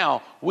 but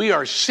now we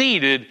are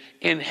seated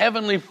in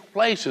heavenly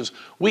places.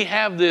 We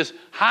have this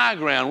high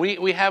ground.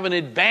 We have an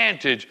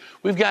advantage.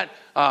 We've got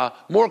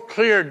more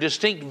clear,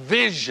 distinct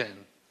vision.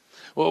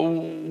 Well,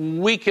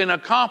 we can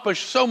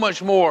accomplish so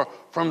much more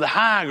from the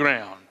high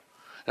ground.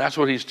 That's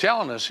what he's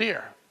telling us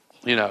here.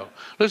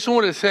 Listen to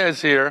what it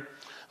says here,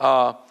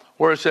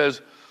 where it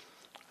says,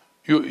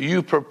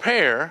 you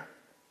prepare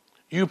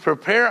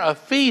a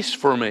feast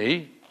for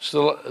me.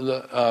 So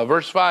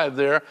verse 5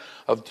 there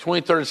of the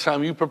 23rd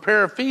Psalm, you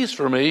prepare a feast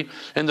for me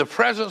in the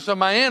presence of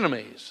my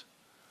enemies.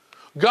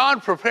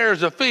 God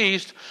prepares a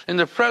feast in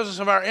the presence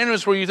of our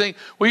enemies where you think,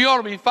 well, you ought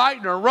to be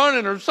fighting or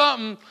running or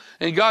something.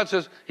 And God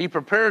says he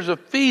prepares a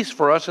feast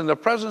for us in the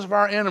presence of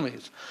our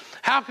enemies.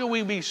 How can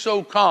we be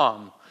so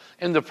calm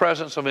in the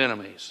presence of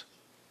enemies?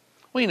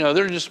 Well,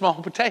 they're just small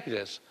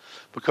potatoes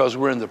because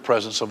we're in the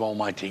presence of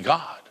Almighty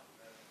God.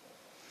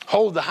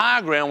 Hold the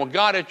high ground with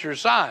God at your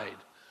side.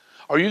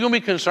 Are you going to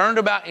be concerned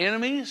about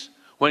enemies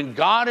when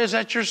God is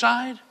at your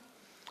side?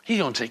 He's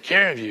going to take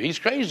care of you. He's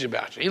crazy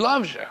about you. He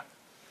loves you.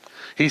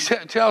 He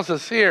tells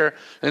us here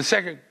in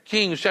 2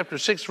 Kings chapter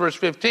 6, verse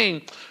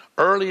 15,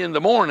 early in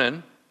the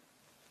morning,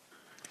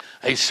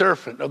 a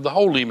servant of the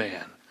holy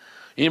man.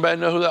 Anybody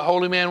know who that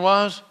holy man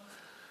was?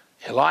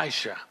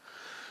 Elisha.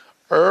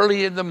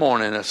 Early in the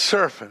morning, a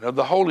servant of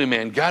the holy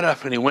man got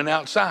up and he went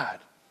outside.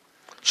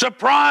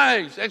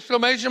 Surprise!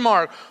 Exclamation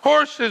mark.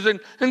 Horses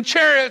and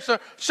chariots are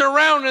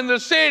surrounding the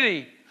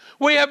city.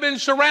 We have been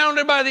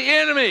surrounded by the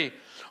enemy.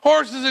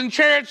 Horses and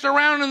chariots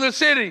surrounding the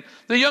city.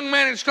 The young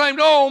man exclaimed,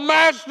 "Oh,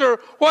 master,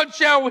 what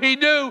shall we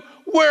do?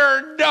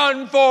 We're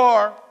done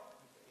for."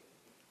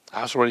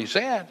 That's what he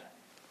said.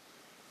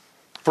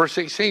 Verse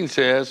 16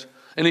 says,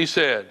 and he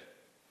said,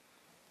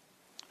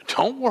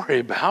 don't worry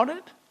about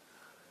it.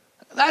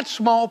 That's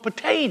small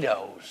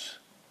potatoes.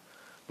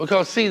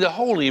 Because see, the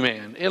holy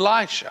man,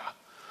 Elisha,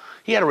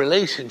 he had a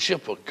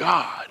relationship with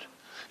God.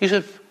 He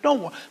said,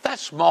 don't worry,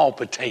 that's small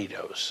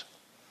potatoes.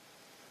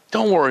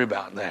 Don't worry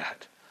about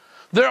that.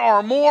 There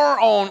are more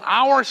on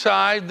our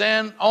side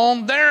than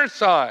on their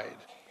side.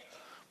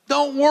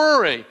 Don't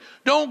worry.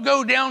 Don't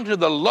go down to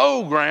the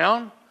low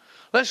ground.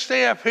 Let's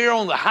stay up here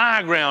on the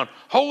high ground.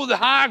 Hold the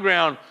high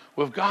ground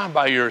with God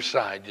by your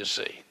side, you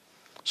see.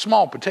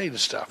 Small potato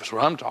stuff is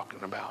what I'm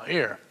talking about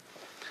here.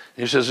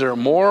 He says there are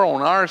more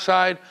on our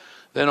side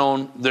than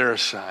on their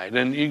side.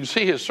 And you can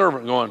see his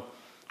servant going,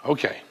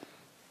 okay,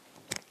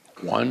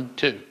 1,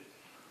 2.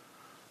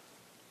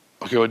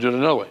 Okay, we'll do it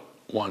another way.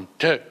 1,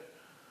 2.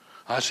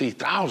 I see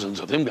thousands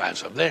of them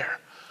guys up there.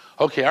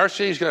 Okay, our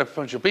city's got a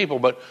bunch of people,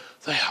 but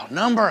they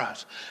outnumber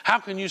us. How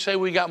can you say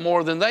we got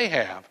more than they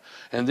have?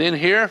 And then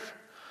here,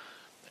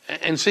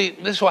 and see,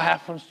 this is what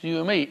happens to you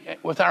and me.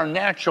 With our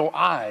natural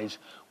eyes,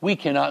 we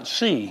cannot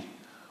see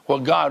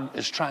what God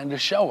is trying to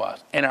show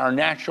us in our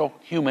natural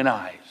human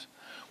eyes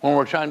when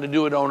we're trying to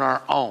do it on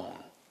our own.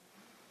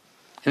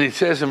 And he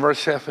says in verse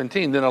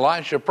 17, then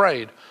Elisha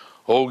prayed,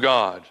 "Oh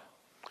God,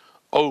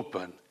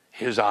 open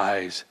his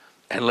eyes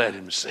and let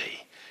him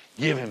see."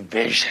 Give him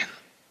vision.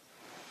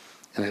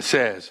 And it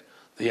says,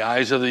 the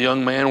eyes of the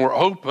young man were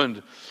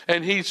opened,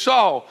 and he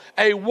saw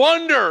a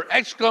wonder,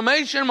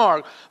 exclamation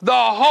mark, the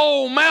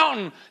whole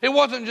mountain. It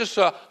wasn't just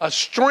a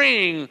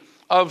string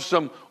of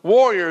some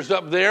warriors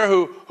up there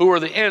who were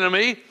the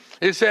enemy.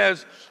 It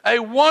says, a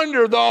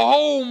wonder, the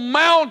whole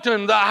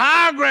mountain, the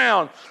high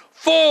ground,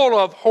 full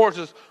of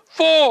horses,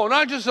 full,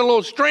 not just a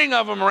little string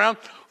of them around,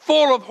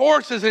 full of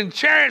horses and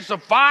chariots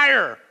of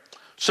fire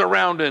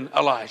surrounding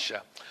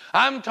Elisha.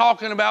 I'm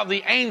talking about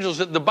the angels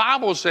that the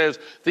Bible says,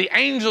 the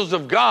angels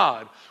of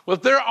God,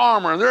 with their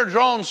armor and their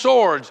drawn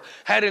swords,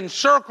 had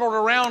encircled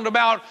around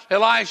about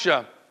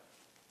Elisha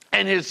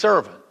and his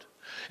servant.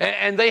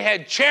 And they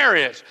had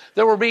chariots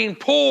that were being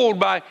pulled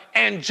by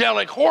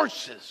angelic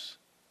horses.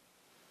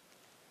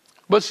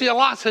 But see,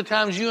 lots of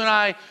times you and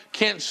I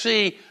can't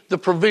see the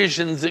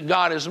provisions that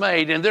God has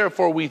made, and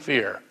therefore we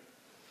fear.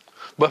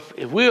 But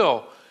if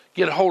we'll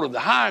get a hold of the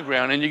high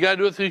ground, and you got to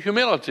do it through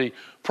humility.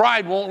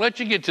 Pride won't let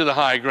you get to the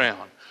high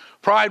ground.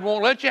 Pride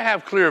won't let you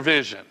have clear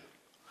vision.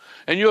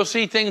 And you'll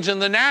see things in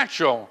the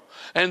natural,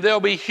 and they'll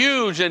be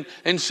huge and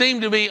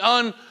seem to be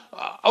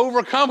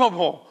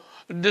unovercomable,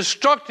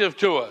 destructive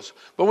to us.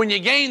 But when you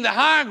gain the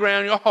high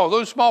ground,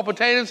 those small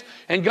potatoes,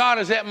 and God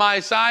is at my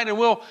side,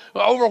 and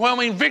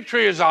overwhelming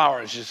victory is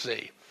ours, you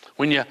see,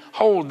 when you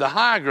hold the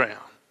high ground.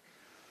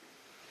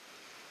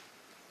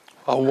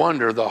 A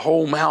wonder, the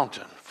whole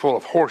mountain full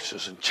of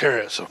horses and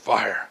chariots of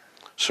fire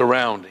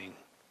surrounding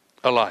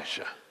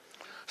Elisha.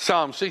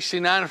 Psalm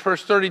 69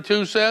 verse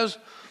 32 says,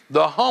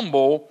 the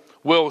humble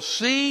will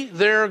see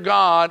their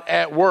God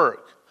at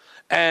work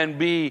and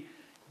be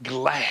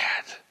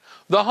glad.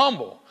 The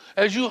humble.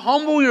 As you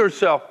humble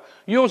yourself,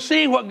 you'll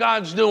see what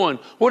God's doing,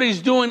 what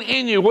he's doing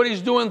in you, what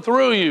he's doing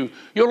through you.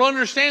 You'll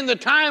understand the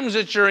times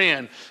that you're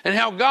in and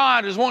how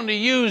God is wanting to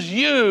use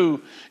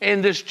you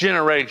in this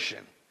generation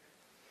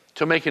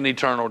to make an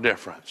eternal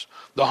difference.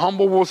 The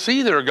humble will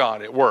see their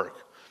God at work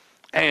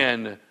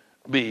and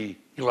be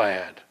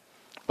glad.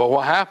 But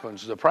what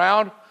happens? The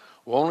proud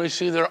will only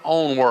see their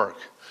own work.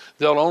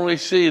 They'll only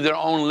see their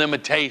own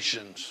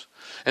limitations.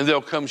 And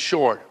they'll come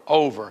short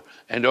over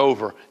and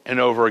over and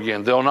over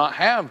again. They'll not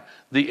have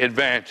the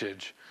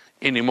advantage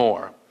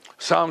anymore.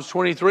 Psalms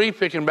 23,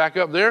 picking back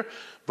up there,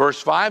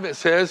 verse 5, it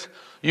says,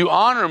 you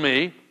honor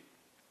me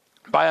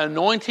by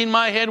anointing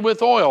my head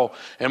with oil,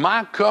 and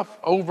my cup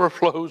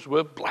overflows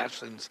with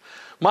blessings.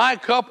 My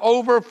cup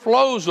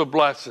overflows with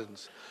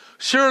blessings.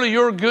 Surely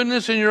your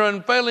goodness and your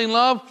unfailing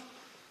love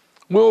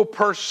will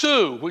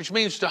pursue, which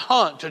means to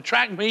hunt, to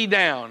track me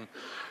down.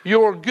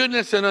 Your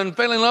goodness and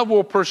unfailing love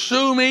will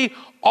pursue me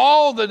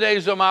all the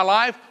days of my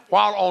life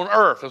while on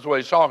earth. That's what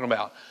he's talking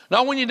about.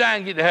 Not when you die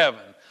and get to heaven.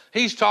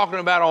 He's talking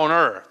about on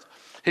earth.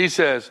 He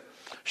says,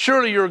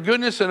 surely your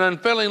goodness and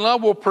unfailing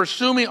love will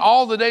pursue me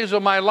all the days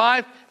of my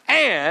life.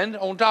 And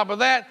on top of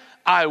that,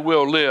 I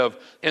will live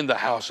in the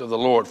house of the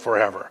Lord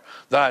forever.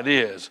 That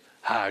is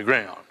high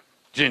ground,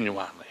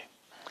 genuinely.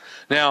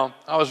 Now,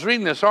 I was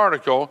reading this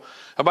article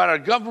about a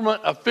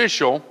government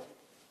official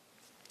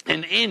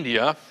in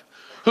India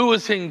who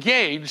was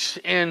engaged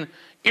in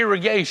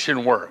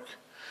irrigation work.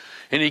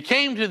 And he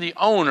came to the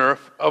owner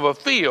of a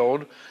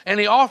field and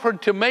he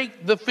offered to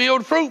make the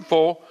field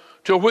fruitful,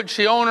 to which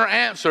the owner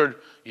answered,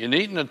 you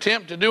needn't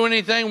attempt to do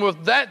anything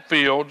with that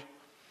field.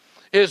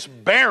 It's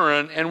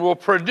barren and will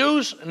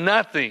produce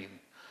nothing.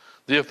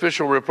 The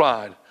official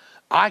replied,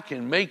 I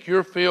can make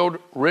your field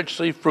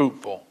richly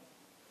fruitful.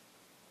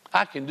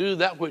 I can do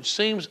that which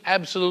seems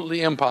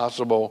absolutely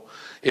impossible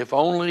if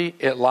only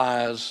it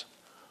lies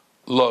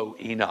low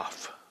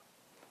enough.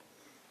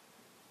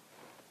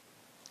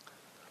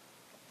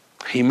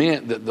 He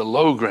meant that the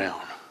low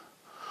ground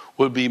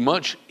would be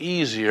much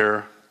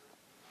easier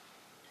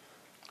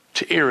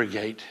to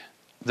irrigate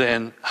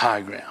than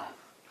high ground.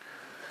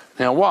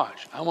 Now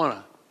watch, I want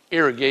to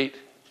irrigate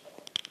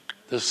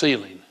the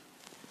ceiling.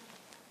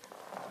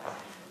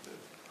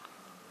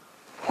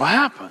 What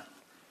happened?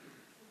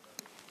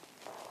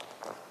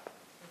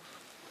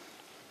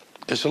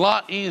 It's a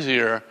lot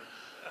easier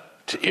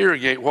to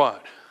irrigate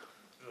what?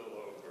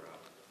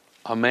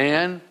 A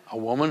man, a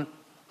woman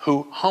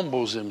who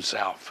humbles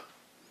himself.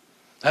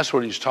 That's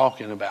what he's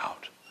talking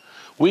about.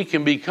 We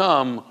can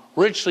become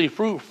richly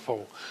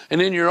fruitful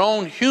and in your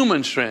own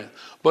human strength.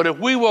 But if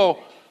we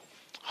will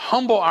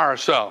humble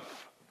ourselves,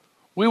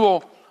 we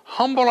will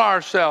humble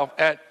ourselves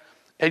at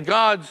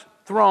God's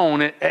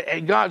throne,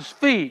 at God's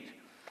feet,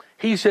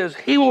 he says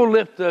he will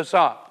lift us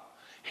up.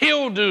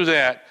 He'll do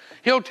that.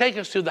 He'll take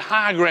us to the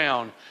high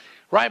ground,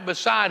 right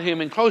beside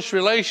him in close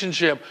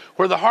relationship,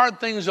 where the hard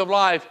things of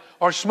life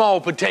are small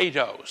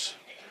potatoes.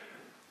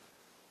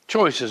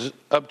 Choices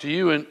up to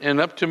you and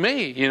up to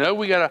me. You know,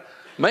 we got to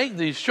make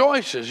these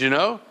choices, you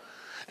know.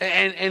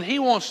 And he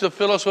wants to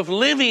fill us with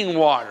living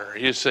water,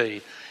 you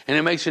see. And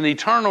it makes an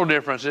eternal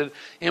difference. It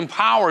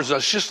empowers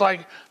us, just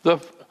like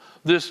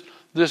this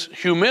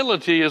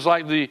humility is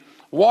like the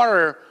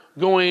water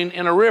going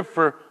in a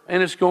river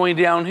and it's going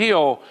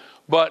downhill.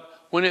 But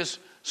when it's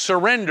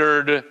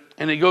surrendered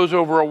and it goes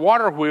over a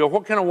water wheel,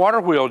 what can a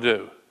water wheel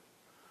do?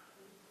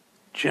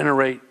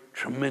 Generate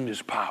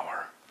tremendous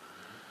power.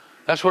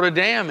 That's what a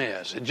dam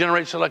is. It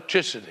generates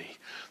electricity.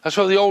 That's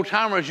what the old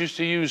timers used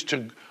to use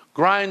to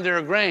grind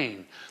their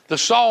grain. The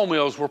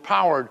sawmills were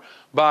powered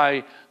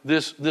by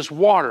this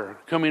water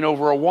coming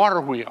over a water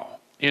wheel,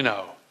 you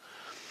know.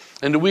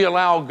 And do we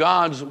allow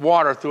God's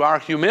water through our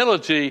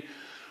humility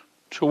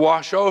to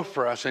wash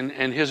over us, and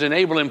his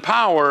enabling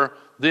power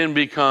then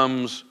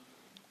becomes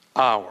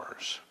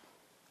ours.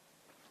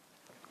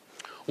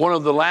 One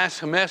of the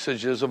last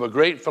messages of a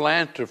great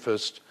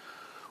philanthropist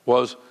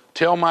was,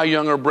 tell my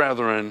younger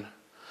brethren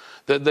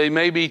that they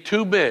may be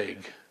too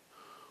big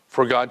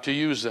for God to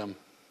use them,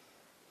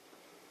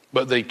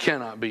 but they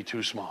cannot be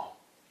too small.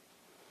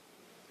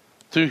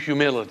 Through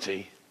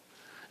humility,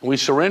 and we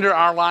surrender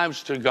our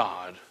lives to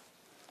God,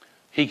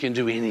 he can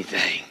do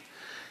anything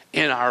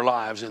in our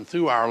lives and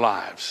through our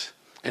lives.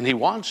 And he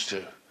wants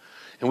to.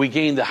 And we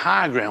gain the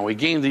high ground. We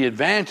gain the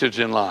advantage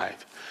in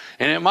life.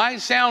 And it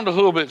might sound a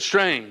little bit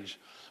strange,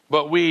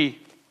 but we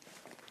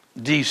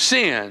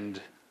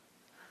descend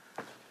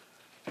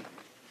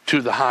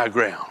to the high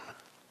ground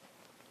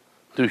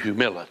through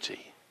humility.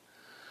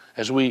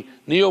 As we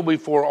kneel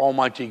before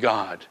Almighty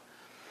God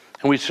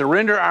and we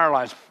surrender our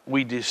lives,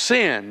 we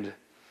descend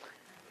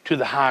to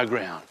the high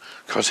ground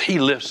because he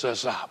lifts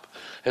us up.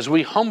 As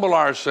we humble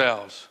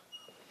ourselves,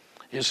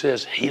 it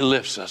says he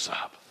lifts us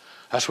up.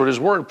 That's what his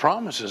word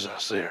promises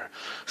us there.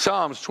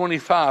 Psalms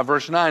 25,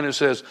 verse 9, it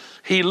says,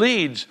 he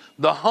leads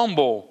the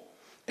humble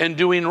in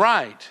doing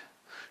right,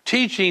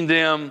 teaching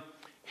them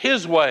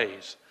his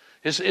ways.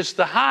 It's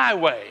the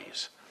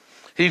highways.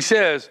 He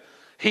says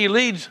he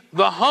leads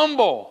the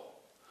humble,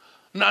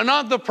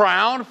 not the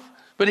proud,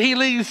 but he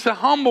leads the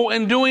humble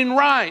in doing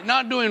right,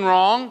 not doing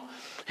wrong.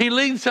 He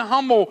leads the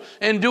humble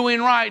in doing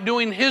right,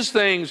 doing his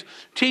things,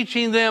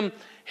 teaching them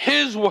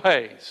his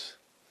ways.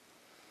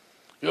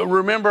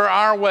 Remember,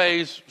 our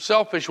ways,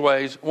 selfish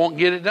ways, won't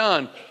get it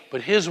done.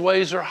 But his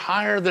ways are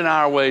higher than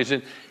our ways,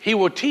 and he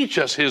will teach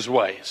us his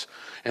ways.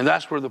 And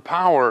that's where the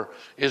power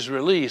is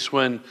released,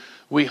 when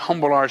we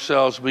humble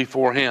ourselves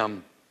before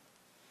him.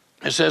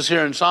 It says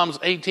here in Psalms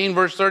 18,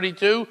 verse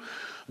 32,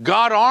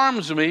 God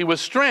arms me with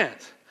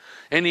strength,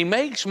 and he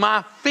makes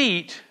my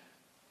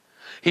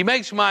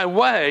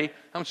way,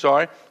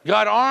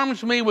 God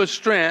arms me with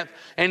strength,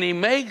 and he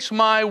makes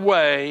my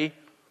way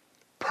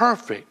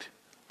perfect,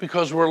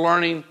 because we're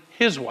learning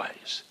his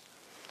ways.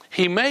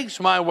 He makes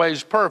my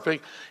ways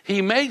perfect.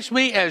 He makes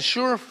me as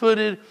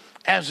sure-footed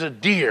as a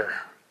deer,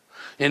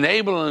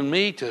 enabling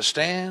me to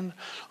stand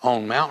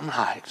on mountain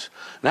heights.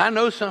 Now, I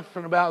know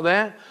something about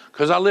that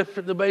because I live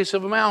at the base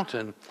of a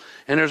mountain,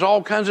 and there's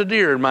all kinds of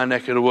deer in my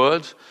neck of the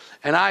woods,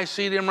 and I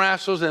see them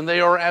rascals, and they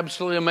are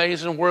absolutely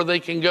amazing where they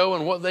can go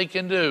and what they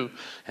can do,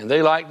 and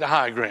they like the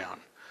high ground.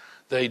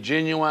 They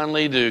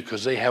genuinely do,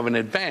 because they have an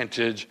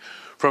advantage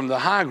from the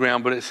high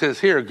ground. But it says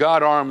here,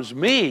 God arms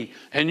me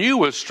and you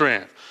with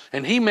strength,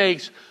 and he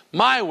makes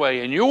my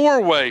way and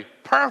your way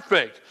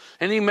perfect,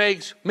 and he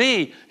makes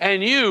me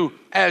and you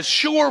as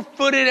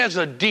sure-footed as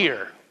a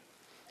deer.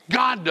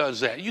 God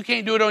does that. You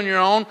can't do it on your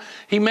own.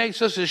 He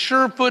makes us as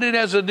sure-footed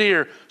as a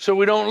deer so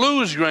we don't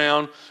lose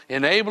ground,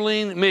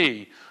 enabling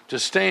me to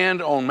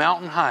stand on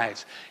mountain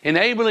heights,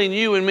 enabling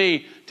you and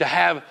me to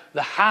have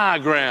the high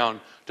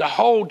ground, to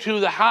hold to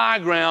the high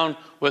ground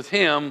with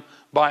him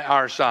by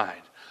our side.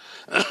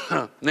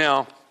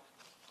 Now,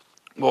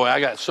 boy, I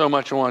got so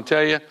much I want to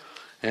tell you,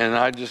 and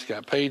I just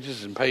got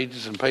pages and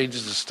pages and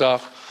pages of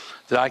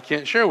stuff that I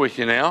can't share with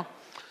you now,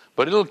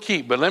 but it'll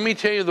keep. But let me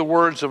tell you the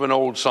words of an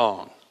old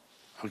song,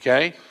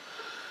 okay?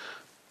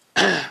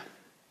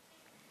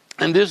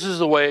 And this is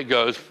the way it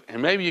goes, and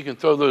maybe you can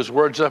throw those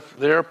words up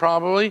there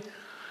probably,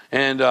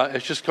 and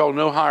it's just called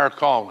No Higher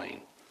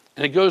Calling.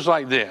 And it goes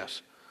like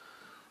this.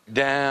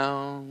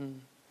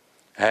 Down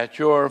at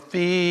your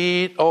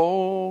feet,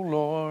 O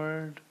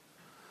Lord,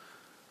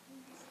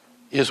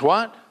 is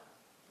what?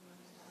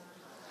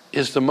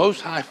 Is the Most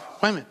High.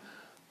 Wait a minute.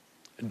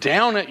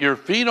 Down at your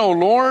feet, O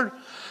Lord,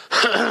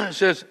 it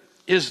says,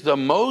 is the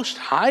Most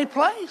High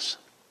place?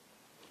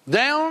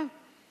 Down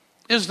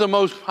is the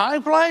Most High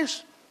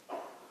place?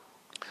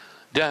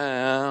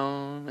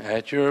 Down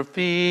at your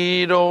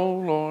feet, O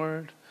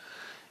Lord,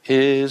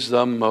 is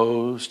the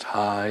Most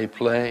High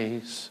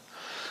place.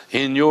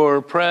 In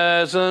your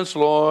presence,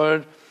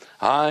 Lord,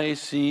 I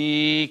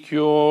seek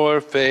your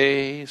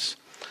face.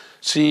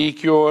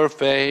 Seek your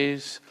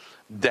face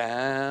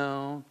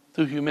down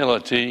through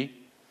humility.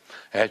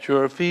 At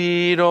your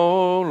feet,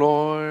 O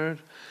Lord,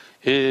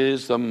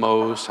 is the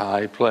Most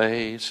High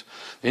place.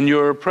 In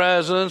your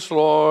presence,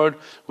 Lord,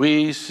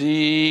 we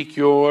seek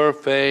your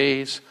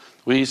face.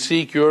 We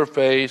seek your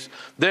face.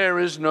 There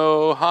is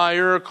no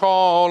higher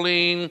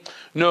calling,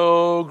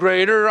 no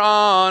greater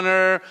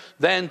honor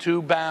than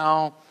to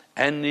bow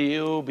and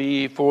kneel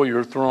before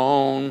your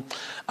throne.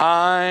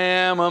 I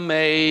am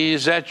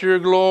amazed at your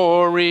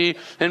glory,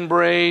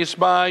 embraced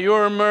by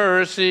your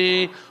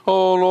mercy.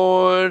 O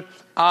Lord,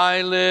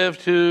 I live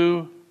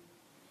to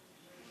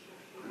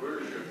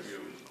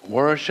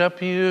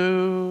worship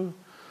you.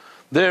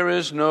 There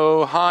is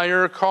no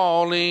higher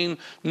calling,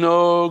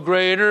 no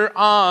greater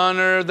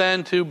honor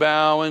than to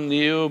bow and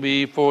kneel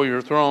before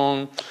your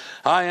throne.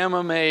 I am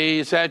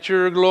amazed at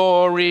your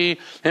glory,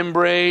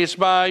 embraced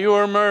by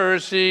your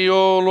mercy,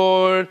 O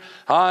Lord.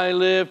 I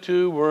live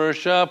to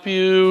worship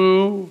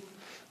you.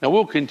 Now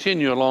we'll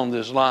continue along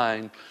this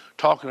line,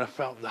 talking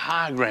about the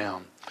high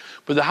ground.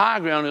 But the high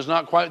ground is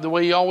not quite the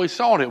way you always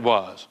thought it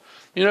was.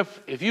 You know,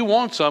 if you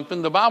want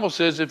something, the Bible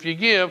says if you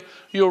give,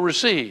 you'll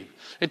receive.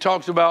 It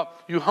talks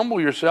about you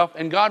humble yourself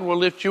and God will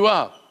lift you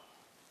up.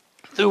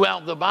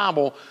 Throughout the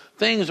Bible,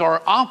 things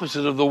are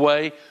opposite of the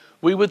way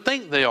we would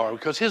think they are,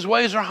 because his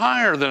ways are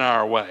higher than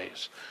our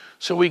ways.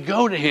 So we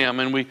go to him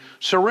and we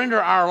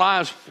surrender our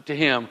lives to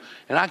him.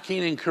 And I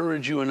can't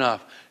encourage you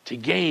enough to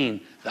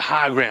gain the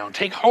high ground.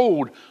 Take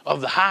hold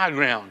of the high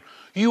ground.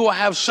 You will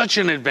have such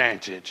an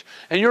advantage,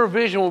 and your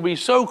vision will be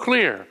so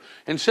clear.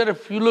 Instead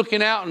of you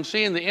looking out and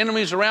seeing the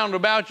enemies around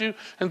about you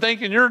and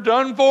thinking you're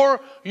done for,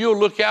 you'll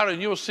look out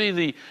and you'll see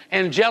the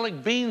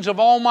angelic beings of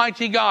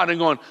Almighty God and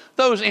going,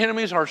 those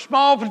enemies are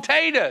small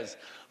potatoes.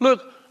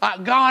 Look,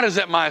 God is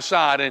at my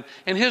side,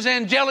 and his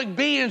angelic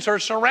beings are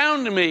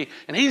surrounding me,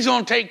 and he's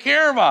going to take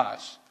care of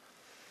us.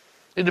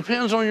 It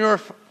depends on your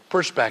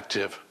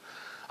perspective.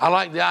 I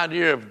like the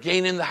idea of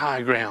gaining the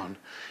high ground.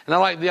 And I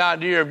like the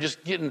idea of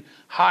just getting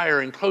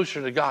higher and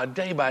closer to God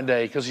day by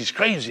day, because he's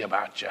crazy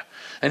about you.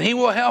 And he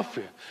will help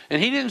you.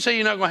 And he didn't say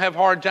you're not going to have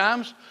hard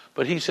times,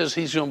 but he says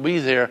he's going to be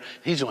there.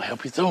 He's going to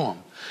help you through them.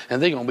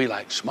 And they're going to be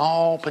like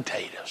small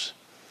potatoes.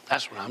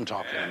 That's what I'm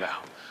talking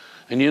about.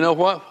 And you know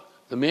what?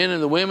 The men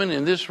and the women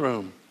in this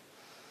room,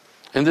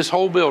 in this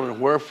whole building,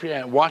 wherever you're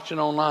at, watching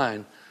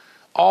online,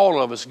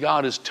 all of us,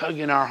 God is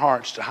tugging our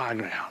hearts to high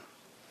ground.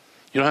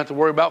 You don't have to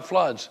worry about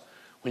floods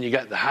when you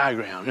got the high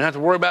ground. You don't have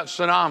to worry about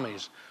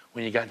tsunamis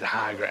when you got the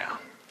high ground.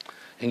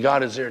 And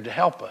God is there to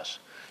help us,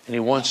 and he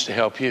wants to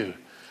help you.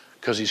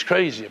 because he's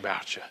crazy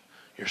about you.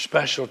 You're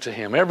special to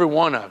him. Every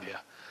one of you,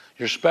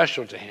 you're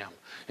special to him.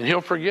 And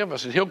he'll forgive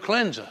us and he'll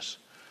cleanse us.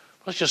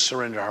 Let's just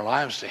surrender our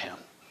lives to him.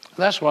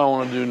 That's what I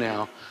want to do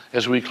now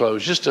as we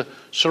close, just to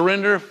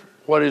surrender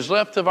what is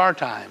left of our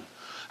time.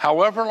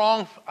 However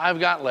long I've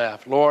got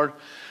left, Lord,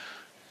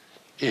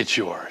 it's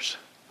yours.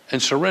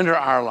 And surrender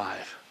our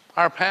life,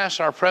 our past,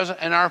 our present,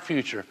 and our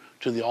future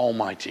to the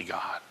Almighty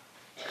God.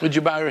 Would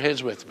you bow your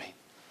heads with me?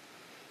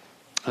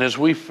 And as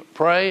we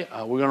pray,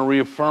 we're going to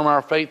reaffirm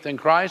our faith in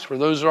Christ for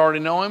those who already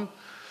know him,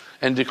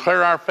 and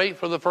declare our faith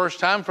for the first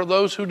time for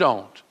those who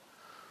don't.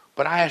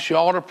 But I ask you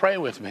all to pray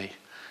with me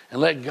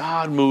and let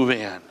God move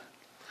in.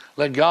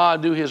 Let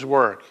God do his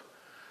work.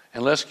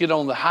 And let's get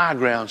on the high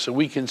ground so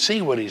we can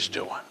see what he's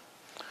doing.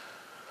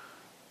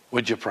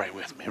 Would you pray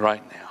with me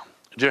right now?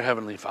 Dear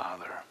Heavenly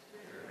Father,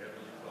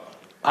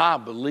 I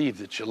believe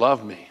that you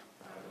love me.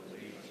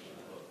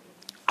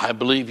 I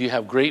believe you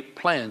have great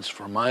plans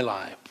for my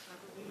life.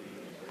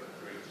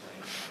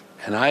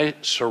 And I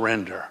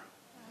surrender.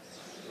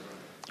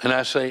 And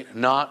I say,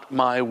 not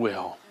my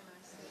will,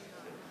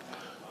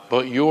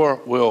 but your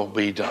will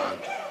be done.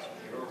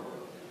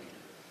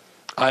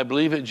 I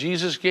believe that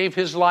Jesus gave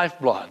his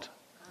lifeblood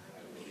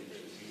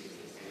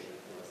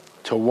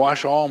to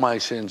wash all my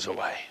sins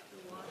away.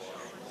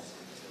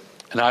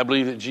 And I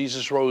believe that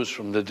Jesus rose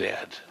from the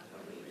dead.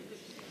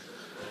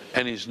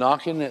 And he's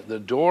knocking at the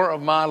door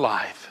of my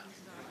life.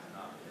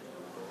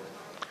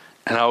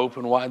 And I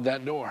open wide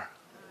that door.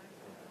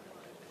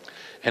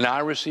 And I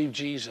receive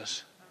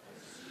Jesus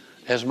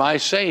as my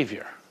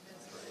Savior,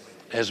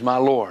 as my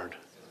Lord,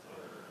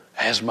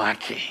 as my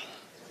King.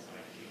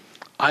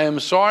 I am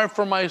sorry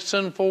for my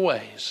sinful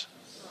ways.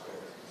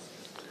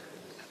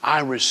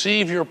 I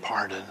receive your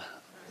pardon.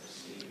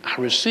 I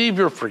receive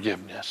your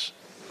forgiveness.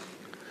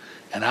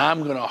 And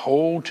I'm going to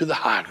hold to the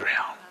high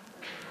ground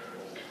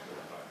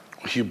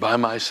with you by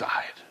my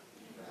side.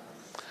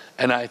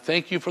 And I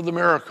thank you for the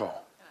miracle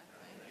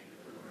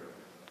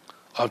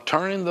of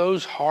turning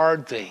those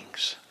hard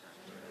things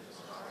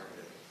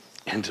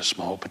into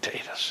small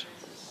potatoes.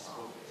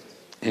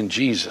 In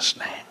Jesus'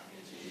 name,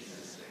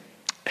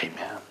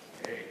 amen.